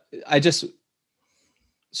 I just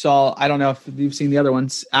saw, I don't know if you've seen the other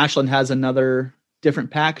ones. Ashland has another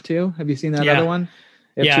different pack too. Have you seen that other one?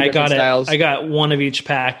 Yeah, I got styles. I got one of each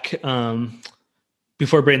pack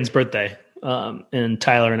before Braden's birthday. And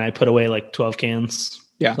Tyler and I put away like 12 cans.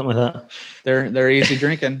 Yeah. Something like that. They're easy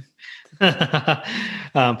drinking. But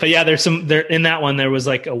yeah, there in that one, there was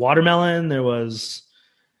like a watermelon. There was,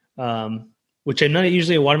 which I'm not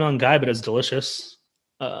usually a watermelon guy, but it's delicious.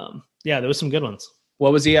 Yeah, there was some good ones.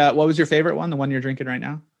 What was your favorite one? The one you're drinking right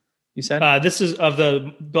now? You said this is of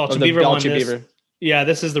the Belcher Beaver one. Yeah,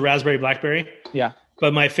 this is the raspberry blackberry. Yeah,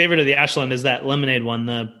 but my favorite of the Ashland is that lemonade one.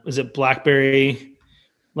 Is it blackberry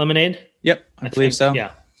lemonade? Yep, I believe so.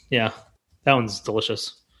 Yeah, that one's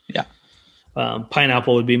delicious. Yeah,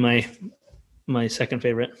 pineapple would be my second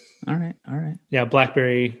favorite. All right. Yeah,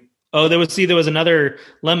 blackberry. Oh, there was another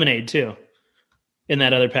lemonade too in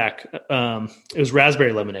that other pack. It was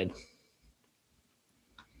raspberry lemonade.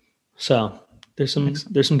 So there's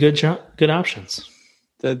some good options.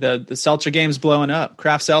 The seltzer game's blowing up.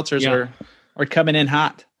 Craft seltzers are coming in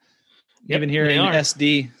hot. Yep, even here in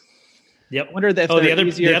SD. Yep. I wonder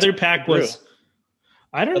if the other pack was.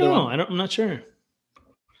 I don't know. I'm not sure.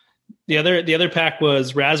 The other pack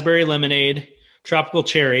was raspberry lemonade, tropical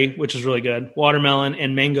cherry, which is really good, watermelon,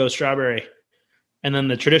 and mango strawberry. And then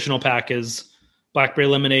the traditional pack is blackberry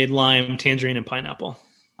lemonade, lime, tangerine, and pineapple.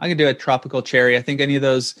 I can do a tropical cherry. I think any of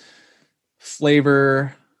those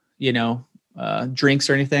flavor, drinks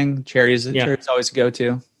or anything, cherries always a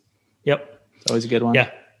go-to. Yep. It's always a good one.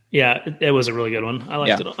 Yeah, it was a really good one. I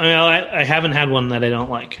liked it. I mean, I haven't had one that I don't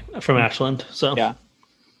like from Ashland. So yeah,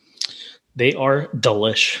 they are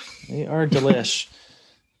delish. They are delish.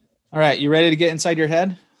 All right, you ready to get inside your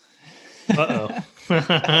head? Uh-oh.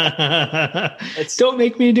 Don't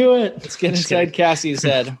make me do it. Let's get inside Cassie's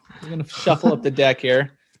head. We're going to shuffle up the deck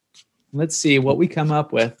here. Let's see what we come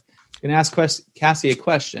up with. I'm going to ask Cassie a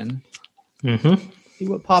question. Mm-hmm. See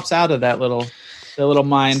what pops out of that little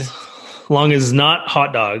mind. As long as not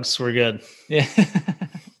hot dogs, we're good. Yeah.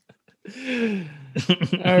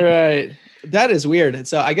 All right. That is weird.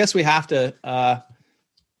 So I guess we have to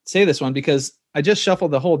say this one because I just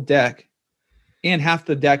shuffled the whole deck and half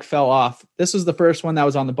the deck fell off. This was the first one that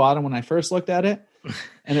was on the bottom when I first looked at it,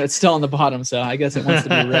 and it's still on the bottom. So I guess it wants to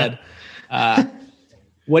be read.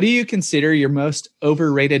 What do you consider your most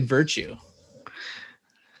overrated virtue?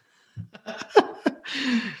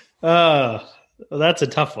 Well, that's a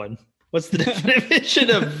tough one. What's the definition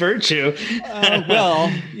of virtue? The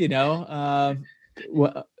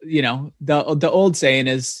old saying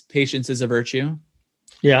is patience is a virtue.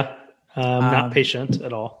 Yeah. Not patient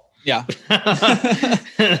at all. Yeah.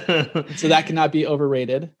 So that cannot be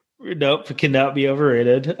overrated. Nope. It cannot be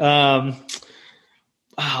overrated. I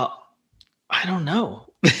don't know.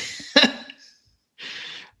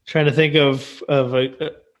 Trying to think of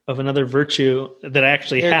another virtue that I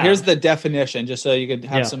actually have. Here's the definition, just so you could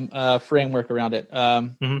have some framework around it.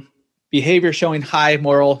 Behavior showing high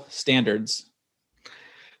moral standards.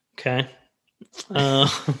 Okay.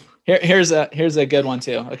 Here's a good one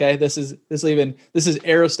too. Okay, this is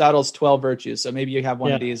Aristotle's 12 virtues. So maybe you have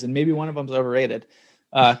one of these, and maybe one of them is overrated.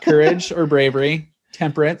 Courage or bravery,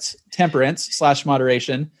 temperance /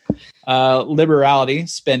 moderation, liberality,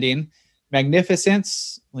 spending,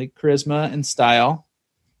 magnificence, like charisma and style,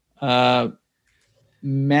 I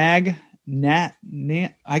can't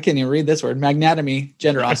even read this word. Magnanimity,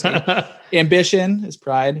 generosity, ambition is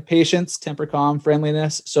pride, patience, temper, calm,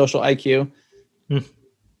 friendliness, social IQ. I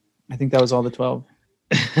think that was all the 12.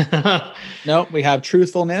 No, we have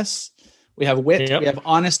truthfulness, we have wit, we have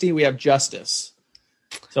honesty, we have justice.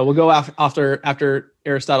 So we'll go after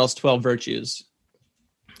Aristotle's 12 virtues.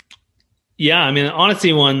 Yeah, I mean,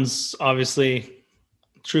 honesty one's obviously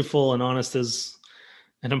truthful and honest is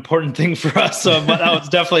an important thing for us. So but that was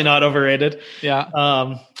definitely not overrated. Yeah.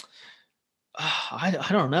 I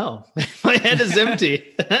don't know. My head is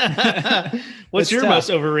empty. What's your most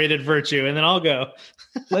overrated virtue? And then I'll go.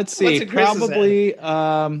 Let's see. Probably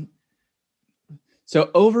So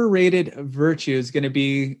overrated virtue is going to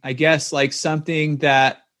be, I guess, like something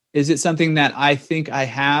that, is it something that I think I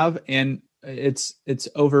have and it's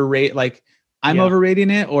overrated? Like I'm overrating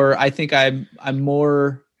it, or I think I'm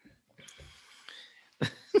more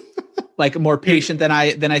like more patient than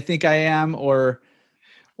I think I am, or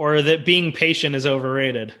that being patient is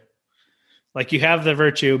overrated. Like you have the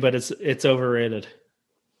virtue, but it's overrated.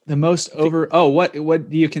 The most what do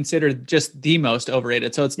you consider just the most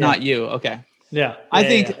overrated? So it's not you. Okay. Yeah. I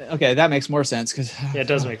think, okay, that makes more sense because it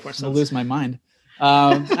does make more sense. I'll lose my mind.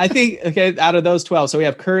 I think, okay, out of those 12, so we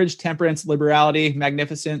have courage, temperance, liberality,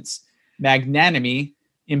 magnificence, magnanimity,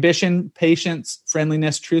 ambition, patience,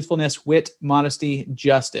 friendliness, truthfulness, wit, modesty,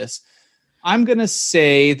 justice. I'm going to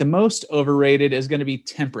say the most overrated is going to be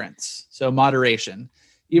temperance. So moderation.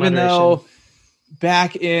 Even though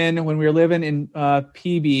back in when we were living in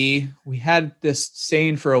PB, we had this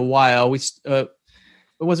saying for a while.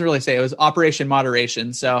 It wasn't really a saying, it was Operation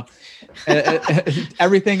Moderation. So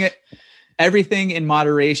everything in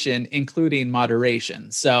moderation, including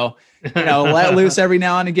moderation. So, let loose every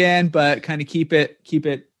now and again, but kind of keep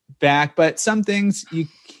it back. But some things you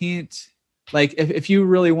can't, like if you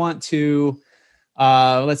really want to,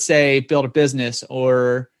 let's say build a business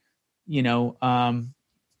or, kind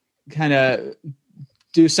of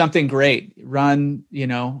do something great, run,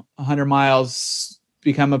 100 miles,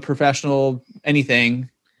 become a professional, anything.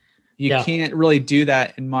 You can't really do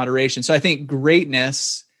that in moderation. So I think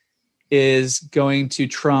greatness is going to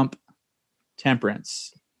trump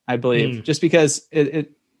temperance, I believe, just because to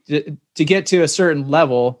get to a certain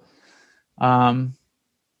level, you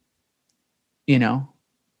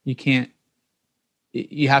can't,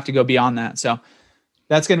 you have to go beyond that. So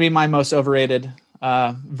that's going to be my most overrated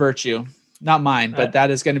virtue. Not mine, but that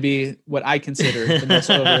is going to be what I consider the most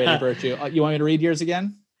overrated virtue. You want me to read yours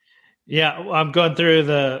again? Yeah, well, I'm going through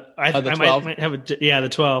the 12? Might have the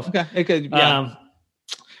 12. Okay, it could. Yeah.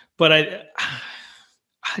 But I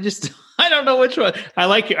don't know which one. I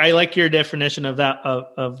like your definition of that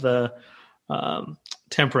of the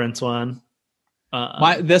temperance one.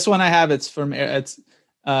 This one I have, it's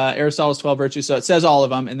Aristotle's 12 virtues. So it says all of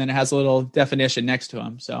them, and then it has a little definition next to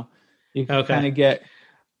them. So you can kind of get.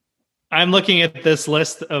 I'm looking at this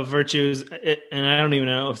list of virtues, and I don't even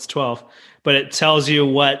know if it's 12, but it tells you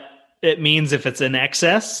what it means if it's in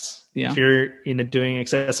excess, if you're doing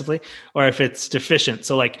excessively, or if it's deficient.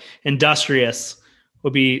 So like industrious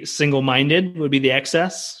would be single-minded, would be the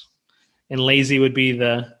excess, and lazy would be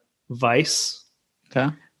the vice.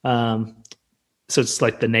 Okay. So it's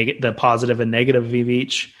like the positive and negative of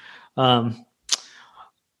each.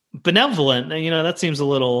 Benevolent, that seems a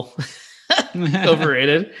little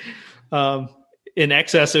overrated. In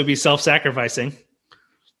excess, it would be self-sacrificing.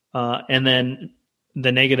 And then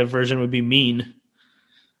the negative version would be mean.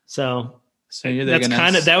 So that's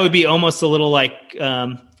that would be almost a little like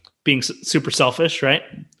being super selfish, right?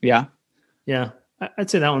 Yeah. Yeah. I'd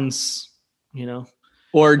say that one's,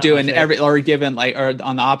 or doing or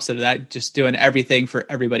on the opposite of that, just doing everything for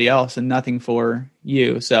everybody else and nothing for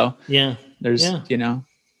you. So there's,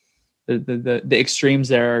 the extremes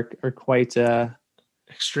there are quite,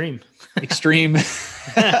 extreme.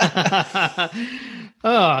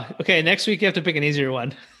 Oh, okay. Next week you have to pick an easier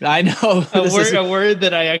one. I know. A word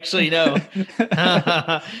that I actually know.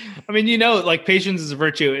 I mean, like patience is a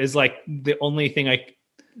virtue is like the only thing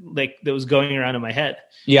that was going around in my head.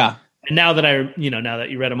 Yeah. And now that now that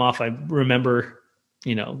you read them off, I remember,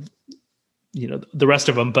 the rest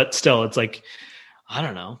of them, but still it's like, I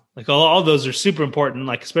don't know, like all those are super important,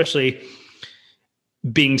 like especially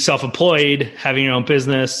being self-employed, having your own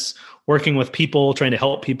business, working with people, trying to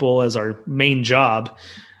help people as our main job.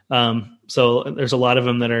 So there's a lot of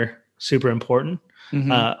them that are super important.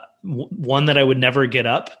 Mm-hmm. One that I would never give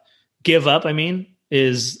up,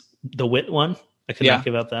 is the wit one. I could not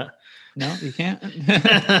give up that. No, you can't.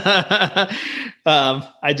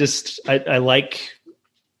 I like,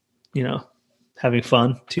 having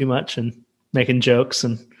fun too much and making jokes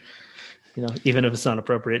and, even if it's not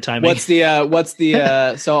appropriate timing. What's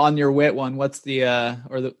the so on your wit one, what's the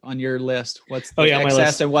on your list, what's the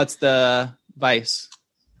excess and what's the vice?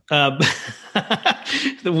 The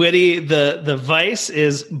witty, the vice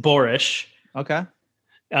is boorish. Okay.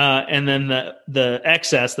 And then the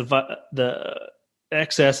excess, the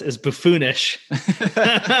excess is buffoonish.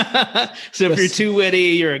 So if you're too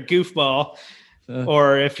witty, you're a goofball.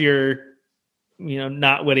 Or if you're,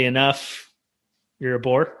 not witty enough, you're a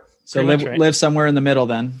bore. So live somewhere in the middle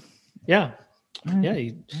then. Yeah. Right.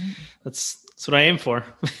 Yeah. That's what I aim for.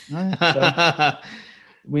 Right, so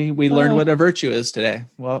we learned what a virtue is today.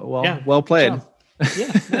 Well played.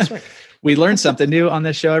 Yeah, that's right. We learn something new on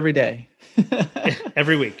this show every day.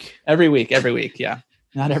 Every week. Every week. Yeah.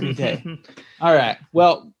 Not every day. All right.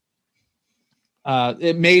 Well,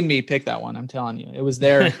 it made me pick that one. I'm telling you, it was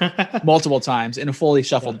there multiple times in a fully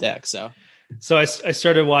shuffled deck. So I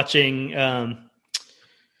started watching,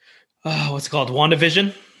 what's it called?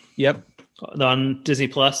 WandaVision. Yep. On Disney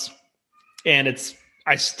Plus. And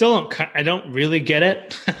I don't really get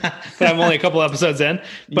it, but I'm only a couple episodes in,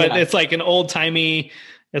 but it's like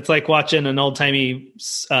it's like watching an old timey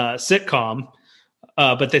sitcom.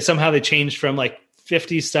 But they changed from like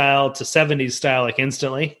 50s style to 70s style, like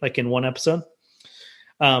instantly, like in one episode.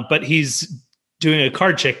 But he's doing a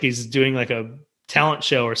card trick. He's doing like a talent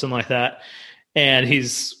show or something like that. And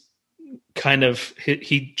he's kind of,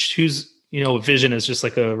 he chooses, Vision is just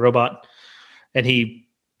like a robot, and he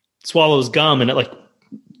swallows gum, and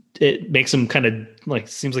it makes him kind of like,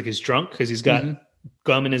 seems like he's drunk because he's got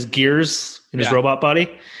gum in his gears in his robot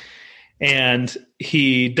body. And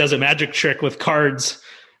he does a magic trick with cards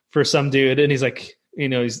for some dude. And he's like,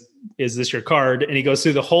 is this your card? And he goes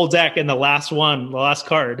through the whole deck, and the last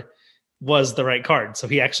card was the right card. So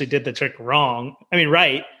he actually did the trick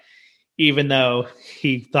right, even though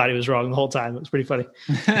he thought he was wrong the whole time. It was pretty funny.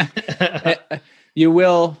 You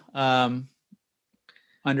will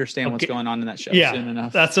understand what's going on in that show soon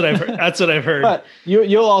enough. That's what I've heard. But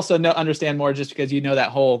you'll also understand more just because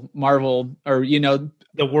that whole Marvel, or the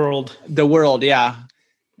world. Yeah.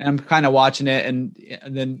 And I'm kind of watching it, and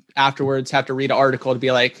then afterwards have to read an article to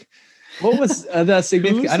be like, what was the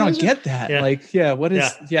significant? I don't get that. Yeah. What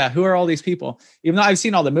is? Yeah. Who are all these people? Even though I've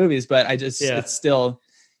seen all the movies, but it's still,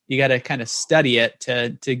 you got to kind of study it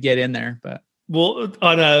to get in there. But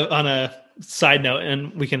on a side note,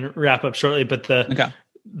 and we can wrap up shortly, but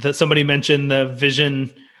somebody mentioned the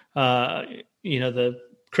Vision, the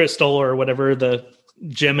crystal or whatever, the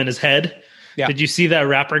gem in his head. Yeah. Did you see that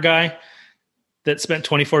rapper guy that spent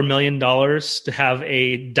 $24 million to have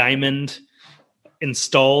a diamond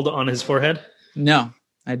installed on his forehead? No,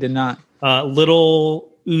 I did not.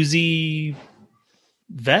 Little Uzi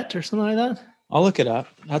Vet or something like that. I'll look it up.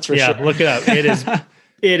 That's for sure. Look it up.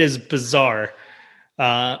 It is bizarre.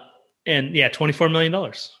 And $24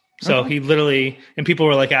 million. So he literally, and people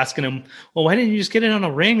were like asking him, well, why didn't you just get it on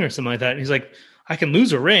a ring or something like that? And he's like, I can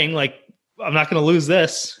lose a ring. Like, I'm not going to lose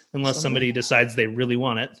this unless somebody decides they really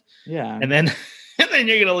want it. Yeah. And then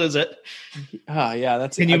you're going to lose it. Oh yeah.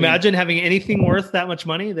 Can you imagine having anything worth that much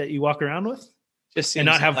money that you walk around with and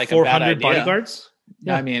not have like 400 bodyguards?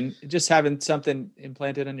 Yeah. I mean, just having something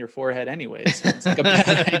implanted on your forehead anyways, it's like a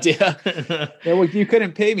bad idea. Well, you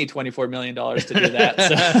couldn't pay me $24 million to do that.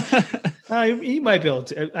 So. You might be able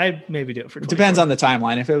to. I maybe do it for. It depends on the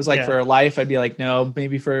timeline. If it was like for a life, I'd be like, no.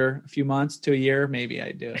 Maybe for a few months to a year, maybe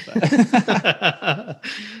I'd do it.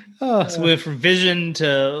 But. So we went from Vision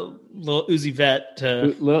to Lil Uzi Vet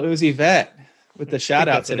to Lil Uzi Vet with the shout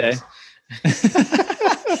out today.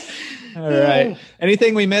 All right.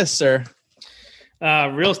 Anything we missed, sir?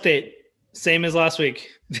 Real estate, same as last week.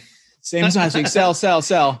 Same as last week.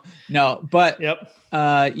 Sell. No, but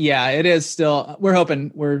it is still.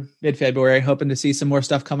 We're mid-February, hoping to see some more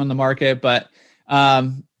stuff come on the market. But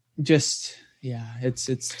it's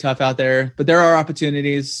tough out there. But there are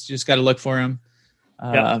opportunities. Just got to look for them.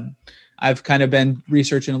 I've kind of been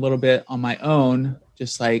researching a little bit on my own,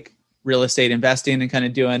 just like real estate investing and kind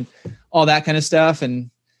of doing all that kind of stuff.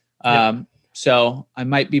 And so I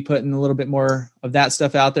might be putting a little bit more of that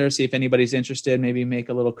stuff out there, see if anybody's interested, maybe make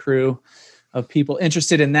a little crew of people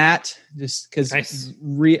interested in that, just because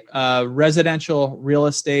residential real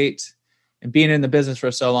estate and being in the business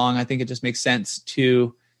for so long, I think it just makes sense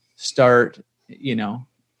to start,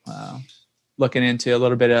 looking into a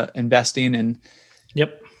little bit of investing. And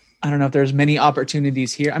I don't know if there's many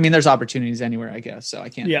opportunities here. I mean, there's opportunities anywhere, I guess. So I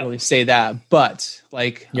can't really say that, but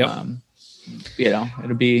it'll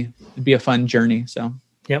be a fun journey. So,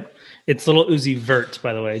 it's Little Uzi Vert,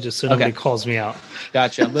 by the way, just so nobody calls me out.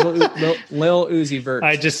 Gotcha. Lil Uzi Vert.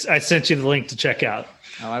 I sent you the link to check out.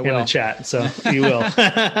 Oh, I will. In the chat. So you will.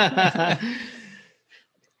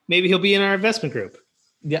 Maybe he'll be in our investment group.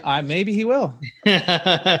 Yeah, maybe he will.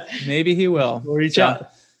 Maybe he will. We'll reach out.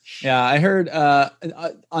 Yeah, I heard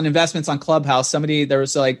on investments on Clubhouse, there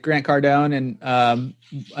was like Grant Cardone and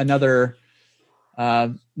another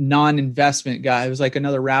non-investment guy. It was like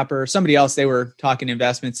another rapper, somebody else. They were talking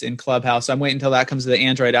investments in Clubhouse. So I'm waiting until that comes to the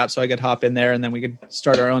Android app so I could hop in there and then we could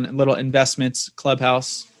start our own little investments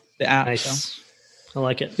Clubhouse, the app. Nice. So. I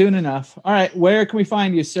like it. Soon enough. All right. Where can we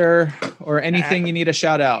find you, sir? Or anything you need a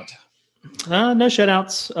shout out? No shout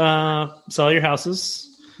outs. Sell your houses.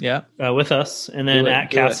 Yeah. With us. And then at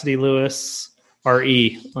Cassidy Lewis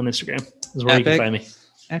RE on Instagram is where you can find me.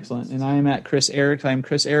 Excellent. And I am at Chris Eric. I'm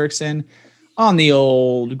Chris Erickson on the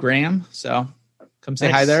old gram. So come say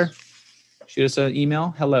Nice. hi there. Shoot us an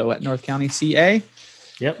email, hello@northcountyca.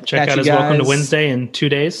 Yep. Check out his Welcome to Wednesday in 2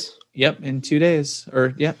 days. Yep, in 2 days.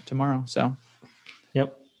 Or, tomorrow. So,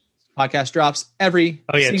 yep. Podcast drops every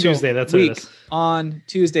Tuesday. That's week what it is. On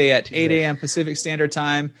Tuesday at 8 a.m. Pacific Standard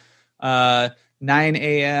Time, 9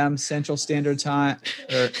 a.m. Central Standard Time,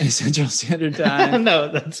 or Central Standard Time. No,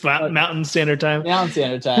 that's Mountain Standard Time. Mountain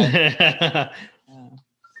Standard Time.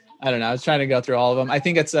 I don't know. I was trying to go through all of them. I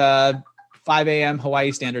think it's 5 a.m.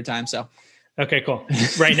 Hawaii Standard Time. So. Okay, cool.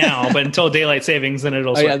 Right now, but until daylight savings, then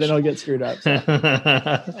it'll switch. Then it'll get screwed up. So.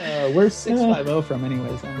 Where's 650 from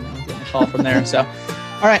anyways? I don't know. I'm getting a call from there. So,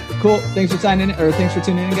 all right, cool. Thanks for tuning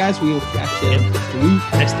in, guys. We will catch you next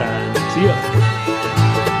week. Next time. See ya.